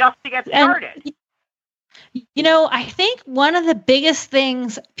 Just to get started. I think one of the biggest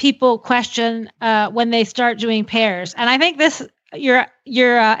things people question when they start doing pairs, and I think your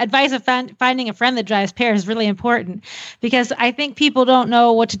advice of finding a friend that drives pairs is really important, because I think people don't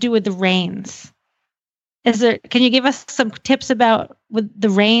know what to do with the reins. Can you give us some tips about with the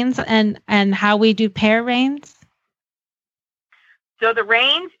reins and how we do pair reins? So the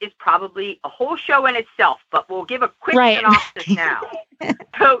reins is probably a whole show in itself, but we'll give a quick synopsis now.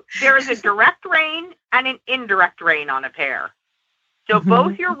 So there is a direct rein and an indirect rein on a pair. So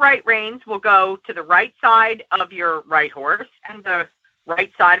both your right reins will go to the right side of your right horse and the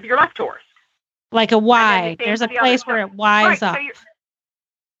right side of your left horse. Like a Y. There's a place where it Y's up.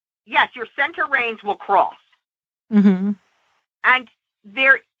 yes, your center reins will cross. Mm-hmm. And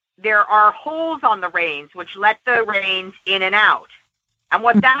there are holes on the reins which let the reins in and out. And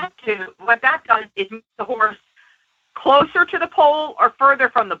what that does is make the horse closer to the pole or further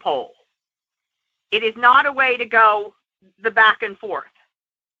from the pole. It is not a way to go the back and forth.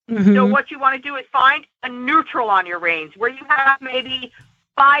 Mm-hmm. So what you want to do is find a neutral on your reins where you have maybe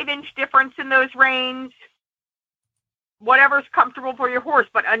 5-inch difference in those reins, whatever's comfortable for your horse,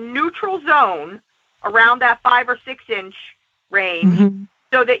 but a neutral zone around that 5 or 6-inch range, Mm-hmm.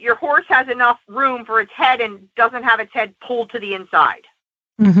 so that your horse has enough room for its head and doesn't have its head pulled to the inside.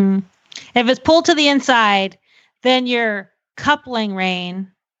 Mm-hmm. If it's pulled to the inside, then your coupling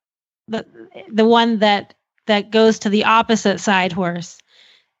rein, the one that goes to the opposite side horse,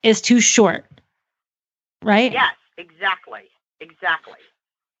 is too short, right? Yes, exactly.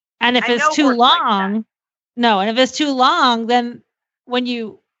 And if it's too long, and if it's too long, then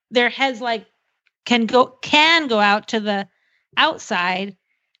when their heads like can go out to the outside,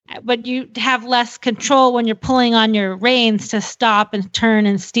 but you have less control when you're pulling on your reins to stop and turn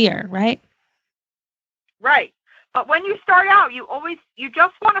and steer, right? Right. But when you start out, you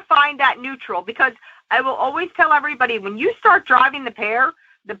just want to find that neutral, because I will always tell everybody, when you start driving the pair,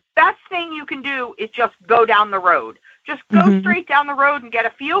 the best thing you can do is just go down the road. Just go straight down the road and get a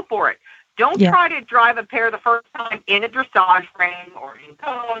feel for it. Don't try to drive a pair the first time in a dressage rein or in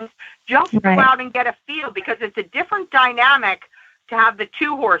cones. Just go out and get a feel, because it's a different dynamic to have the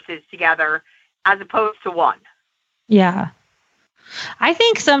two horses together as opposed to one. Yeah. I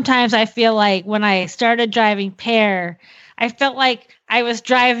think sometimes I feel like when I started driving pair, I felt like I was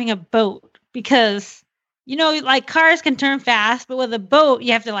driving a boat, because, like cars can turn fast, but with a boat,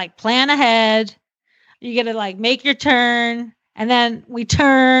 you have to like plan ahead. You got to like make your turn, and then we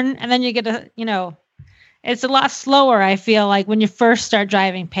turn, and then you get to, it's a lot slower, I feel like, when you first start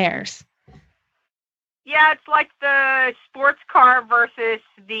driving pairs. Yeah, it's like the sports car versus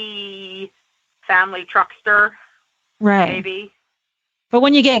the family truckster. Right. Maybe. But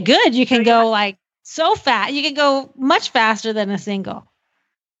when you get good, you can go like so fast. You can go much faster than a single.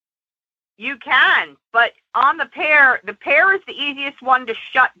 You can, but on the pair is the easiest one to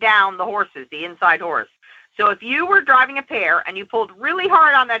shut down the horses, the inside horse. So if you were driving a pair and you pulled really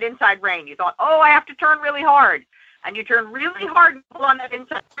hard on that inside rein, you thought, I have to turn really hard. And you turn really hard and pull on that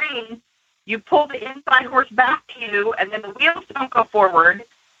inside rein, you pull the inside horse back to you, and then the wheels don't go forward,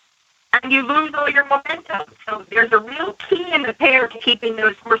 and you lose all your momentum. So there's a real key in the pair to keeping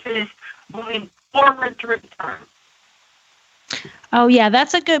those horses moving forward through the turn. Oh, yeah,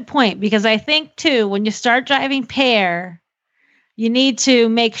 that's a good point, because I think, too, when you start driving pair, you need to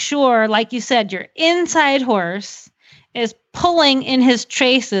make sure, like you said, your inside horse is pulling in his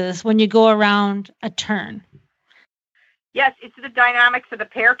traces when you go around a turn. Yes, it's the dynamics of the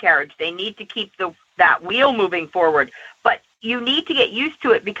pair carriage. They need to keep that wheel moving forward. But you need to get used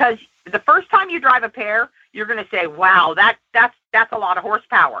to it, because the first time you drive a pair, you're going to say, wow, that's a lot of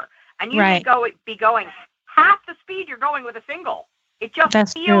horsepower. And you may be going half the speed you're going with a single. It just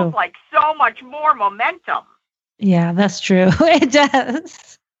feels like so much more momentum. Yeah, that's true. It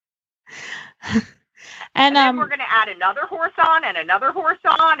does. And then we're going to add another horse on and another horse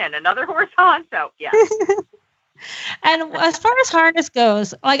on and another horse on. So, yeah. And as far as harness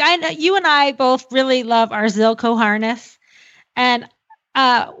goes, like you and I both really love our Zilco harness. And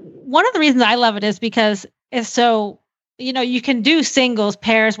one of the reasons I love it is because it's so, you can do singles,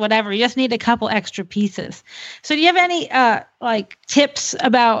 pairs, whatever. You just need a couple extra pieces. So do you have any like tips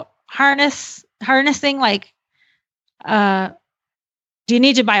about harnessing? Like, do you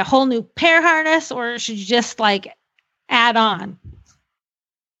need to buy a whole new pair harness, or should you just like add on?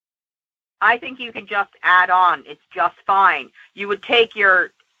 I think you can just add on. It's just fine. You would take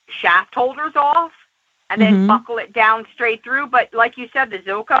your shaft holders off and then buckle it down straight through. But like you said, the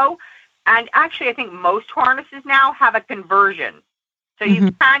Zilco, and actually I think most harnesses now have a conversion. So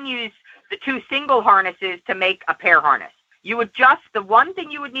you can use the two single harnesses to make a pair harness. The one thing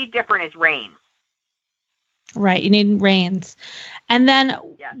you would need different is reins. Right. You need reins. And then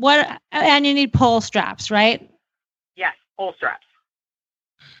and you need pole straps, right? Yes, pole straps.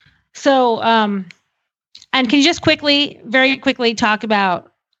 So, and can you just very quickly talk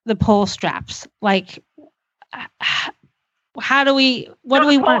about the pole straps? Like, what do we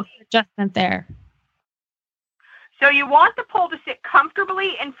want adjustment there? So you want the pole to sit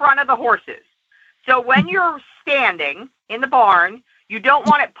comfortably in front of the horses. So when you're standing in the barn, you don't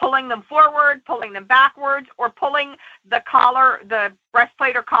want it pulling them forward, pulling them backwards, or pulling the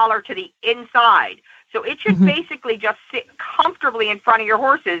breastplate or collar to the inside. So it should basically just sit comfortably in front of your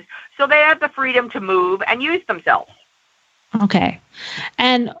horses so they have the freedom to move and use themselves. Okay.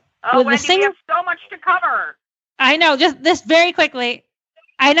 And Oh, Wendy, we have so much to cover. I know. Just this very quickly.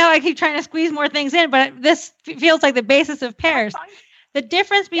 I know I keep trying to squeeze more things in, but this feels like the basis of pairs. The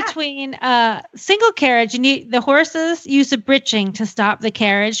difference between single carriage, the horses use a britching to stop the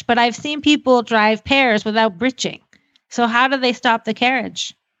carriage, but I've seen people drive pairs without britching. So how do they stop the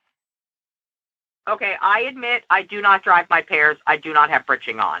carriage? Okay, I admit I do not drive my pairs. I do not have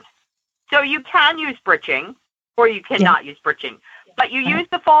britching on. So you can use britching, or you cannot use britching. But you use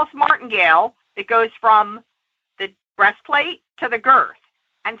the false martingale that goes from the breastplate to the girth.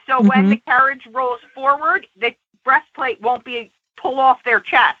 And so when the carriage rolls forward, the breastplate won't pull off their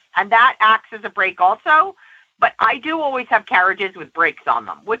chest. And that acts as a brake also. But I do always have carriages with brakes on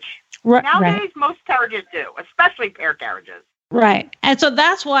them, which nowadays most carriages do, especially pair carriages. Right. And so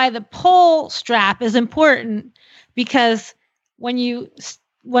that's why the pole strap is important, because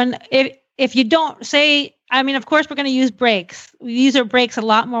if you don't say, I mean, of course, we're going to use brakes. We use our brakes a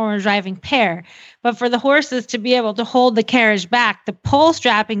lot more when we're driving pair. But for the horses to be able to hold the carriage back, the pole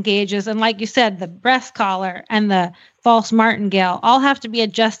strap engages. And like you said, the breast collar and the false martingale all have to be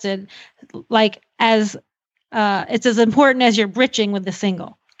adjusted it's as important as your britching with the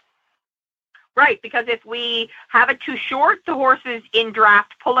single. Right, because if we have it too short, the horse is in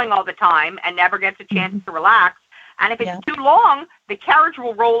draft pulling all the time and never gets a chance to relax. And if it's too long, the carriage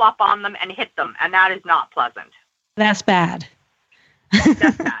will roll up on them and hit them, and that is not pleasant. That's bad.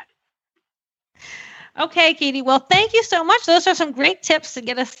 That's bad. Okay, Katie. Well, thank you so much. Those are some great tips to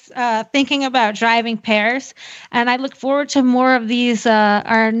get us thinking about driving pairs. And I look forward to more of these,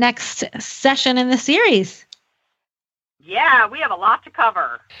 our next session in the series. Yeah, we have a lot to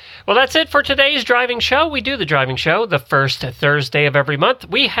cover. Well, that's it for today's driving show. We do the driving show the first Thursday of every month.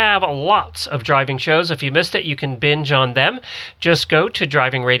 We have lots of driving shows. If you missed it, you can binge on them. Just go to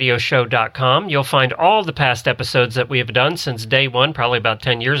drivingradioshow.com. You'll find all the past episodes that we have done since day one, probably about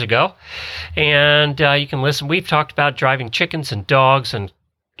 10 years ago. And you can listen. We've talked about driving chickens and dogs and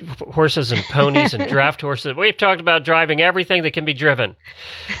horses and ponies and draft horses. We've talked about driving everything that can be driven.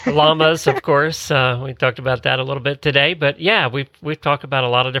 Llamas, of course. We talked about that a little bit today. But yeah, we've talked about a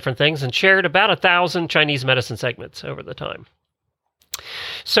lot of different things and shared about 1,000 Chinese medicine segments over the time.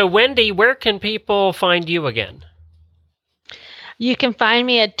 So Wendy, where can people find you again? You can find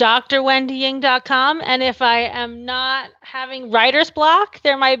me at drwendyying.com. And if I am not having writer's block,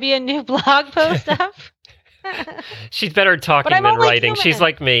 there might be a new blog post up. She's better at talking than writing. She's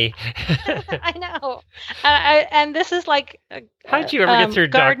like me. I know. And this is like... How did you ever get through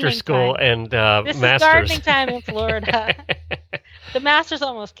doctor school and this masters? This is gardening time in Florida. The masters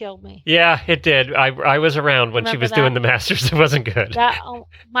almost killed me. Yeah, it did. I was around when she was doing the masters. It wasn't good.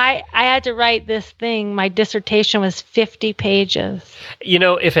 I had to write this thing. My dissertation was 50 pages. You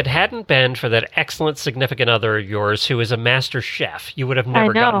know, if it hadn't been for that excellent significant other of yours who is a master chef, you would have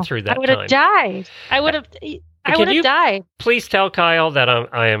never gotten through that time. I would have died. I would have died. Please tell Kyle that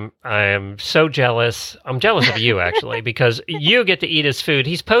I am so jealous. I'm jealous of you, actually, because you get to eat his food.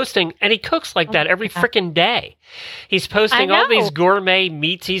 He's posting, and he cooks like that every freaking day. He's posting all these gourmet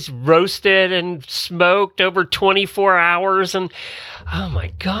meats he's roasted and smoked over 24 hours. And oh,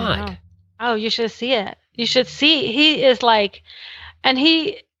 my God. Oh, you should see it. You should see. He is like, and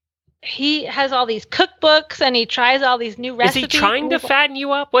he has all these cookbooks and he tries all these new recipes. Is he trying to fatten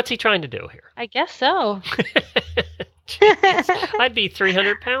you up? What's he trying to do here? I guess so. I'd be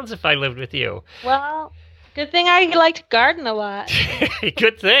 300 pounds if I lived with you. Well, good thing I like to garden a lot.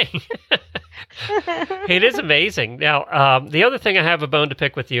 Good thing. It is amazing. Now, the other thing I have a bone to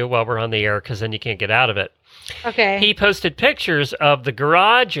pick with you while we're on the air, because then you can't get out of it. Okay. He posted pictures of the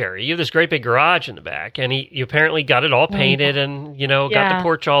garage area. You have this great big garage in the back, and you apparently got it all painted and, got the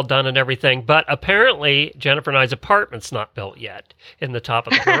porch all done and everything. But apparently, Jennifer and I's apartment's not built yet in the top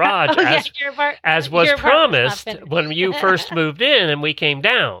of the garage, as was promised when you first moved in and we came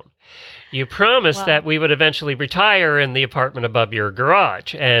down. You promised that we would eventually retire in the apartment above your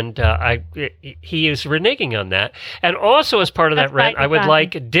garage, and he is reneging on that. And also, as part of that rent, I would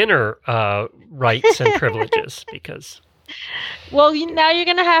like dinner rights and privileges because. Well, now you're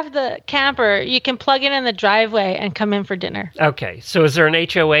going to have the camper. You can plug it in the driveway and come in for dinner. Okay. So is there an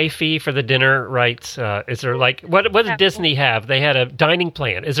HOA fee for the dinner rights? Is there what did Disney have? They had a dining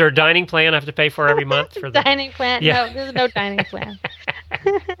plan. Is there a dining plan I have to pay for every month? For the dining plan? Yeah. No, there's no dining plan.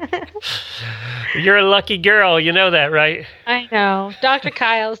 You're a lucky girl. You know that, right? I know. Dr.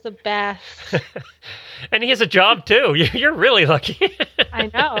 Kyle's the best. And he has a job, too. You're really lucky.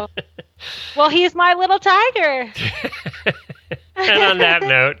 I know. Well, he's my little tiger. And on that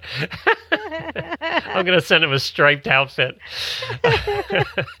note, I'm going to send him a striped outfit.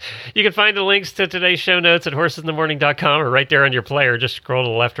 You can find the links to today's show notes at horsesinthemorning.com or right there on your player. Just scroll to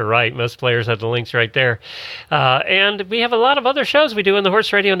the left or right. Most players have the links right there. And we have a lot of other shows we do in the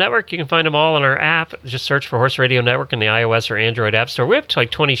Horse Radio Network. You can find them all on our app. Just search for Horse Radio Network in the iOS or Android App Store. We have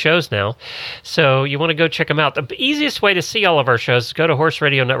like 20 shows now, so you want to go check them out. The easiest way to see all of our shows is go to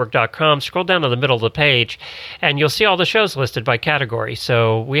horseradionetwork.com, scroll down to the middle of the page, and you'll see all the shows listed by category.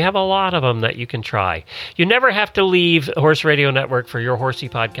 So we have a lot of them that you can try. You never have to leave Horse Radio Network for your horsey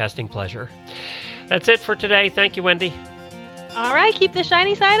podcasting pleasure. That's it for today. Thank you, Wendy. All right, keep the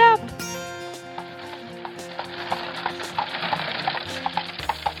shiny side up.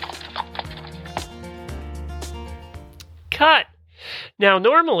 Cut. Now,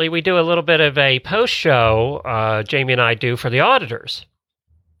 normally we do a little bit of a post-show, Jamie and I do, for the auditors.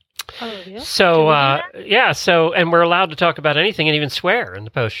 Oh, yeah. So, and we're allowed to talk about anything and even swear in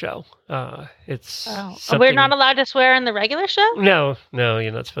the post-show. We're not allowed to swear in the regular show? No,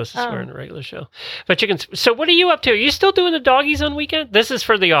 you're not supposed to swear in the regular show. But you can. So, what are you up to? Are you still doing the doggies on weekend? This is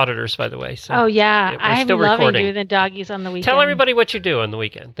for the auditors, by the way. So, I'm still loving recording. doing the doggies on the weekend. Tell everybody what you do on the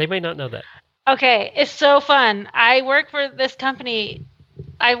weekend. They may not know that. Okay, it's so fun. I work for this company.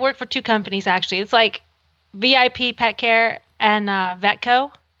 I work for two companies, actually. It's like VIP Pet Care and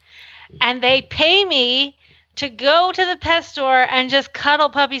Vetco. And they pay me to go to the pet store and just cuddle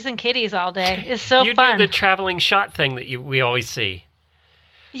puppies and kitties all day. It's so fun. You do the traveling shot thing that we always see.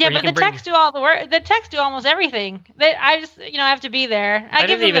 Yeah, but the techs do all the work. The techs do almost everything. I just, have to be there. I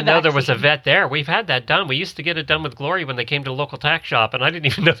didn't even know there was a vet there. We've had that done. We used to get it done with Glory when they came to the local tack shop, and I didn't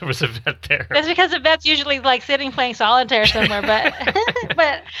even know there was a vet there. That's because the vet's usually like sitting playing solitaire somewhere. But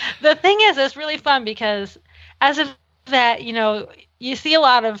but the thing is, it's really fun because as a vet, you see a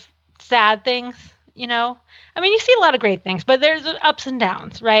lot of sad things. I mean, you see a lot of great things, but there's ups and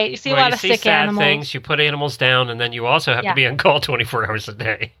downs, right? You see a lot of sick animals. Things, you put animals down, and then you also have to be on call 24 hours a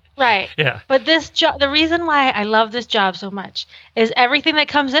day. Right. Yeah. But this job, the reason why I love this job so much is everything that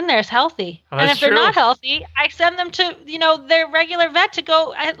comes in there is healthy. Oh, and if they're not healthy, I send them to, their regular vet to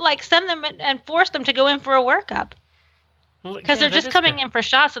go, send them and force them to go in for a workup. Because they're just coming in for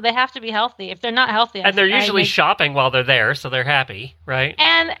shots, so they have to be healthy. If they're not healthy, and they're usually shopping while they're there, so they're happy, right?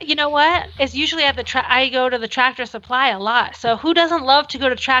 And you know what? It's usually at I go to the Tractor Supply a lot. So who doesn't love to go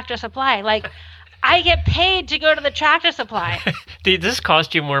to Tractor Supply? Like, I get paid to go to the Tractor Supply. Did this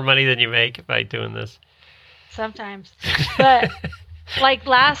cost you more money than you make by doing this? Sometimes, but like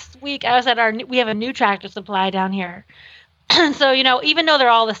last week, I was at we have a new Tractor Supply down here. So, even though they're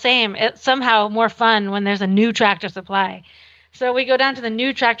all the same, it's somehow more fun when there's a new Tractor Supply. So we go down to the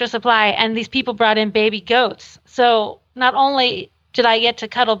new Tractor Supply, and these people brought in baby goats. So not only did I get to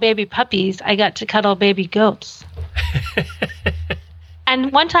cuddle baby puppies, I got to cuddle baby goats.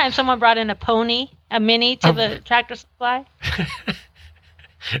 And one time someone brought in a mini to the Tractor Supply.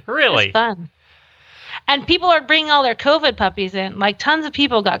 Really? It was fun. And people are bringing all their COVID puppies in. Like, tons of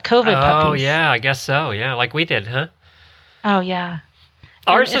people got COVID puppies. Oh, yeah, I guess so. Yeah, like we did, huh? Oh, yeah.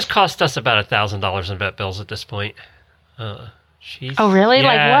 Ours has cost us about $1,000 in vet bills at this point. Oh, really? Yeah,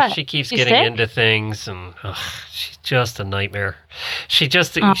 like what? She keeps She's getting sick? into things, and she's just a nightmare. She's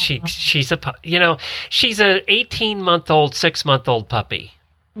a, she's a 18-month-old, 6-month-old puppy.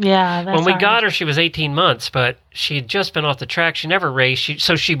 Yeah, that's when we got her, she was 18 months, but she had just been off the track. She never raced,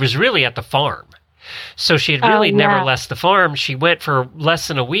 so she was really at the farm. So she had really never left the farm. She went for less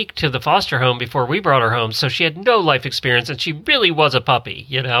than a week to the foster home before we brought her home. So she had no life experience, and she really was a puppy,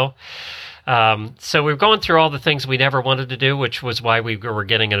 So we were going through all the things we never wanted to do, which was why we were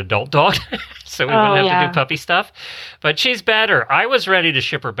getting an adult dog. So we wouldn't have to do puppy stuff. But she's better. I was ready to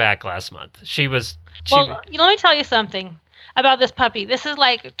ship her back last month. Let me tell you something about this puppy. This is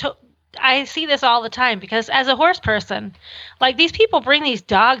like... I see this all the time because as a horse person, like these people bring these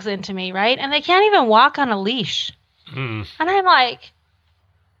dogs into me, right? And they can't even walk on a leash. And I'm like,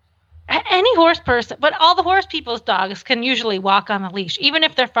 any horse person, but all the horse people's dogs can usually walk on a leash, even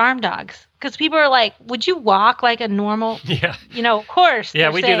if they're farm dogs. Because people are like, would you walk like a normal, horse?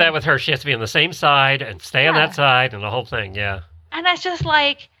 Yeah, we do that with her. She has to be on the same side and stay on that side and the whole thing, yeah. And it's just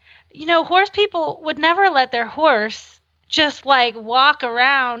like, horse people would never let their horse just like walk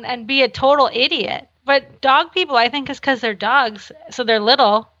around and be a total idiot. But dog people, I think, is because they're dogs, so they're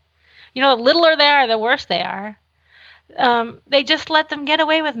little. The littler they are, the worse they are. they just let them get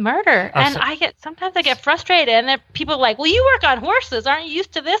away with murder. And sometimes I get frustrated, and then people are like, well, you work on horses, aren't you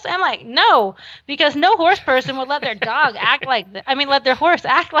used to this? I'm like, no, because no horse person would let their dog act like that. I mean, let their horse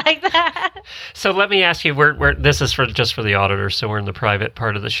act like that. So let me ask you, this is just for the auditors, so we're in the private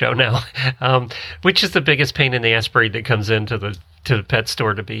part of the show now. Which is the biggest pain in the ass breed that comes into the pet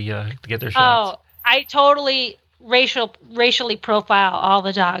store to get their shots? Oh, I totally racially profile all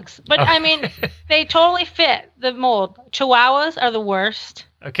the dogs, but I mean, they totally fit the mold. Chihuahuas are the worst.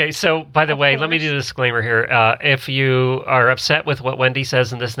 Okay, so by the way, let me do a disclaimer here. If you are upset with what Wendy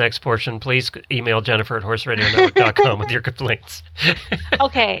says in this next portion, please email Jennifer at horseradionetwork.com with your complaints.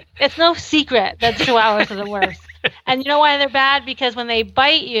 Okay, it's no secret that Chihuahuas are the worst. And you know why they're bad? Because when they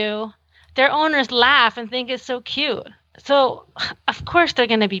bite you, their owners laugh and think it's so cute. So, of course, they're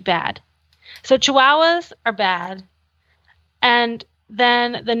going to be bad. So Chihuahuas are bad. And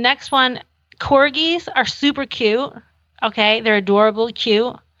then the next one, Corgis are super cute. Okay, they're adorable,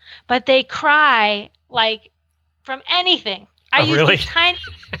 cute. But they cry like from anything. I use these tiny,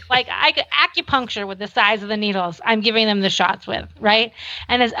 I could acupuncture with the size of the needles I'm giving them the shots with, right?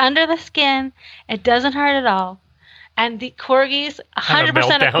 And it's under the skin. It doesn't hurt at all. And the Corgis,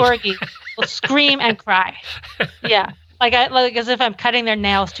 100% of Corgis will scream and cry. Yeah. Like as if I'm cutting their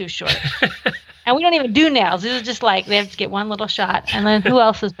nails too short. And we don't even do nails. This is just like they have to get one little shot. And then who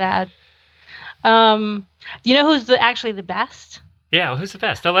else is bad? You know who's actually the best? Yeah, who's the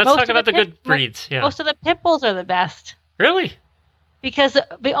best? Now let's talk about the good breeds. Yeah. Most of the pit bulls are the best. Really? Because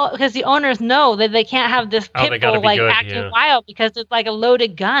the owners know that they can't have this pit bull acting wild because it's like a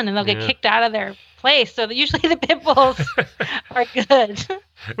loaded gun and they'll get kicked out of their place. So usually the pit bulls are good.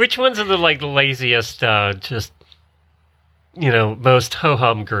 Which ones are the laziest, most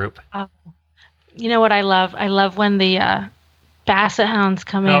ho-hum group? You know what I love? I love when the Basset Hounds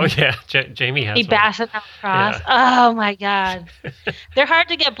come in. Oh, yeah. Jamie has the Basset Hound cross. Yeah. Oh, my God. They're hard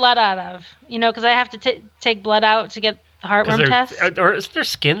to get blood out of, because I have to take blood out to get the heartworm test. Or is their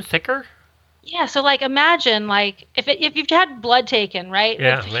skin thicker? Yeah, so, imagine, if you've had blood taken, right?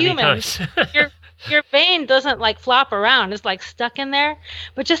 Yeah, with many humans, times. your vein doesn't, flop around. It's, stuck in there.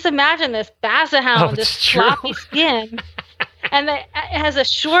 But just imagine this Basset Hound with this floppy skin. And it has a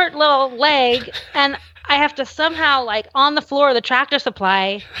short little leg, and I have to somehow, on the floor of the Tractor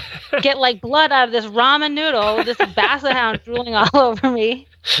Supply, get, blood out of this ramen noodle with this Basset Hound drooling all over me.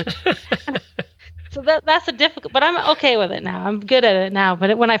 So that's a difficult, but I'm okay with it now. I'm good at it now.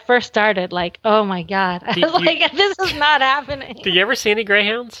 But when I first started, oh, my God. I was this is not happening. Do you ever see any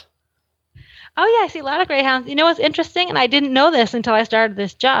greyhounds? Oh, yeah, I see a lot of greyhounds. You know what's interesting? And I didn't know this until I started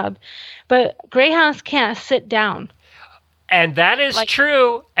this job. But greyhounds can't sit down. And that is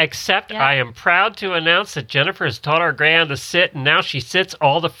true, except I am proud to announce that Jennifer has taught our greyhound to sit, and now she sits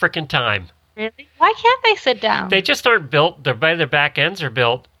all the frickin' time. Really? Why can't they sit down? They just aren't built. Their back ends are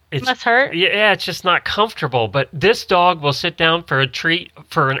built. It must hurt? Yeah, it's just not comfortable. But this dog will sit down for a treat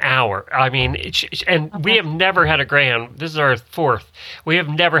for an hour. I mean, we have never had a greyhound. This is our fourth. We have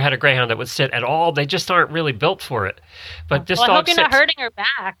never had a greyhound that would sit at all. They just aren't really built for it. But this dog I hope you're not hurting her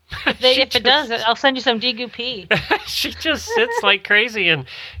back. If it does, I'll send you some DGP. She just sits like crazy, and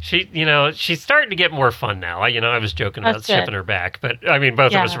she's starting to get more fun now. I was joking about shipping her back, but I mean,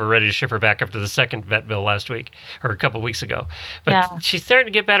 both of us were ready to ship her back after the second vet bill last week or a couple weeks ago. But she's starting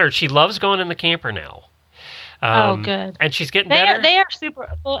to get better. She loves going in the camper now. Good. And she's getting better. They are super.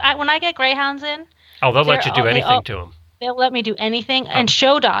 Well, when I get greyhounds in, they'll let you do anything to them. They'll let me do anything. And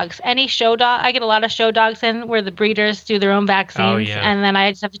show dogs, any show dog. I get a lot of show dogs in where the breeders do their own vaccines, and then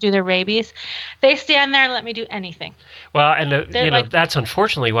I just have to do their rabies. They stand there and let me do anything. Well, and that's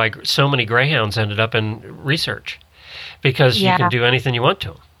unfortunately why so many greyhounds ended up in research, because you can do anything you want to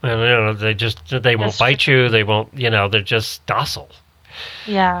them. And they won't bite you. They won't. They're just docile.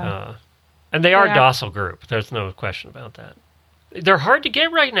 Yeah. And they are a docile group. There's no question about that. They're hard to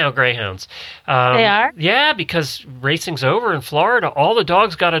get right now, greyhounds. They are? Yeah, because racing's over in Florida. All the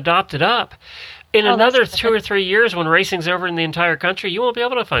dogs got adopted up. In another 2 or 3 years, when racing's over in the entire country, you won't be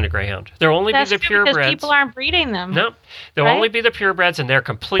able to find a greyhound. There'll only be the purebreds. Because people aren't breeding them. No. There'll only be the purebreds, and they're a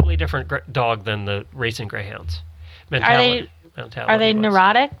completely different dog than the racing greyhounds. Are they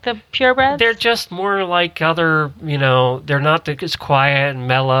neurotic, the purebreds? They're just more like other, they're not as quiet and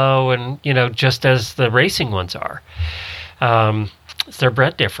mellow and, just as the racing ones are. They're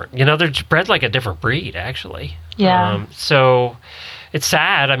bred different. They're bred like a different breed, actually. Yeah. So it's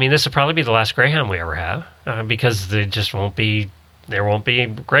sad. I mean, this will probably be the last greyhound we ever have because there won't be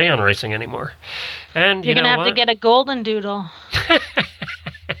greyhound racing anymore. And you're going to have to get a golden doodle.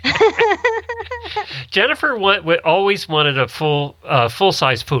 Jennifer always wanted a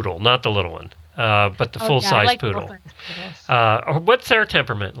full-size poodle, not the little one, but the full-size poodle. What's their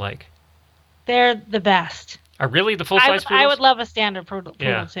temperament like? They're the best. Are really the full-size poodles? I would love a standard poodle too.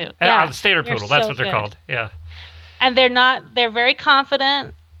 Yeah, Yeah, the standard poodle. That's what they're called. Yeah. And they're very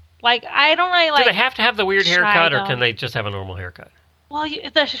confident. Like, I don't really like... Do they have to have the weird haircut, or can they just have a normal haircut? Well,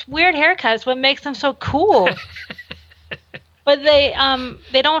 the weird haircut is what makes them so cool. But they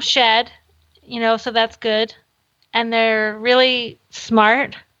don't shed, so that's good. And they're really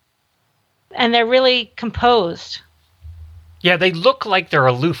smart. And they're really composed. Yeah, they look like they're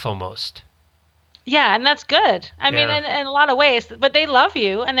aloof almost. Yeah, and that's good. I mean, in a lot of ways. But they love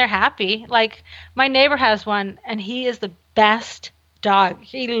you, and they're happy. Like, my neighbor has one, and he is the best dog.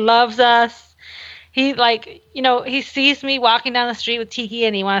 He loves us. He, he sees me walking down the street with Tiki,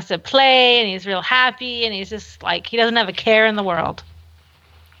 and he wants to play, and he's real happy, and he's just, he doesn't have a care in the world.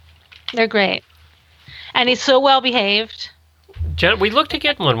 They're great. And he's so well behaved. We looked to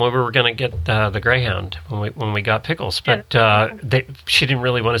get one when we were going to get the Greyhound when we got Pickles, but she didn't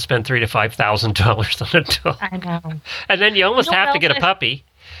really want to spend $3,000 to $5,000 on a dog. I know. And then you almost have to get a puppy.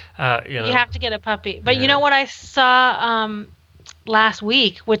 You have to get a puppy. But you know what I saw last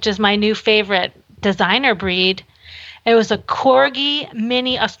week, which is my new favorite designer breed? It was a Corgi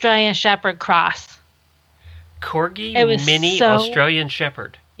Mini Australian Shepherd cross. Corgi Mini Australian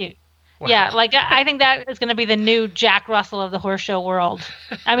Shepherd. Wow. Yeah, I think that is going to be the new Jack Russell of the horse show world.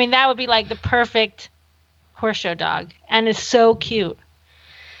 I mean, that would be the perfect horse show dog, and it's so cute.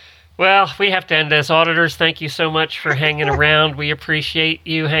 Well, we have to end this. Auditors, thank you so much for hanging around. We appreciate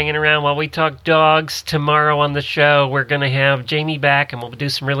you hanging around while we talk dogs. Tomorrow on the show, we're going to have Jamie back, and we'll do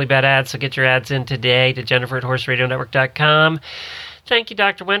some really bad ads, so get your ads in today to Jennifer@horseradionetwork.com. Thank you,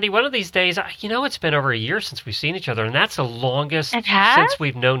 Dr. Wendy. One of these days, it's been over a year since we've seen each other, and that's the longest since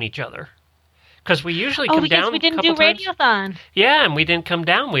we've known each other. Because we usually come down because we didn't do Radiothon. Yeah, and we didn't come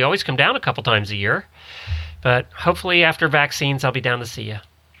down. We always come down a couple times a year. But hopefully after vaccines, I'll be down to see you.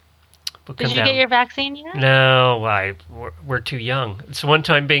 Did you get your vaccine yet? No, we're too young. It's one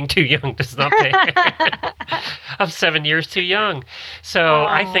time being too young does not pay. I'm 7 years too young. So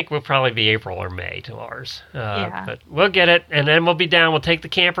I think we'll probably be April or May to ours. But we'll get it, and then we'll be down. We'll take the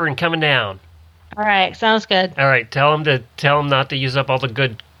camper and coming down. All right, sounds good. All right, tell them not to use up all the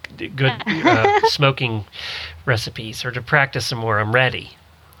good smoking recipes, or to practice some more. I'm ready.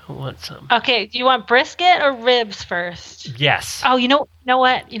 I want some. Okay, do you want brisket or ribs first? Yes. Oh, you know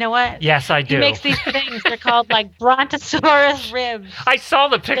what? Yes, I do. He makes these things. They're called Brontosaurus ribs. I saw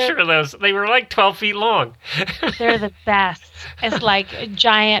the picture of those. They were 12 feet long. They're the best. It's like a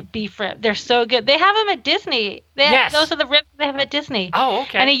giant beef rib. They're so good. They have them at Disney. Those are the ribs they have at Disney. Oh,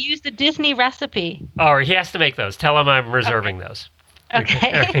 okay. And he used the Disney recipe. Oh, he has to make those. Tell him I'm reserving those.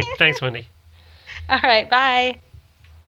 Okay. All right. Thanks, Wendy. All right. Bye.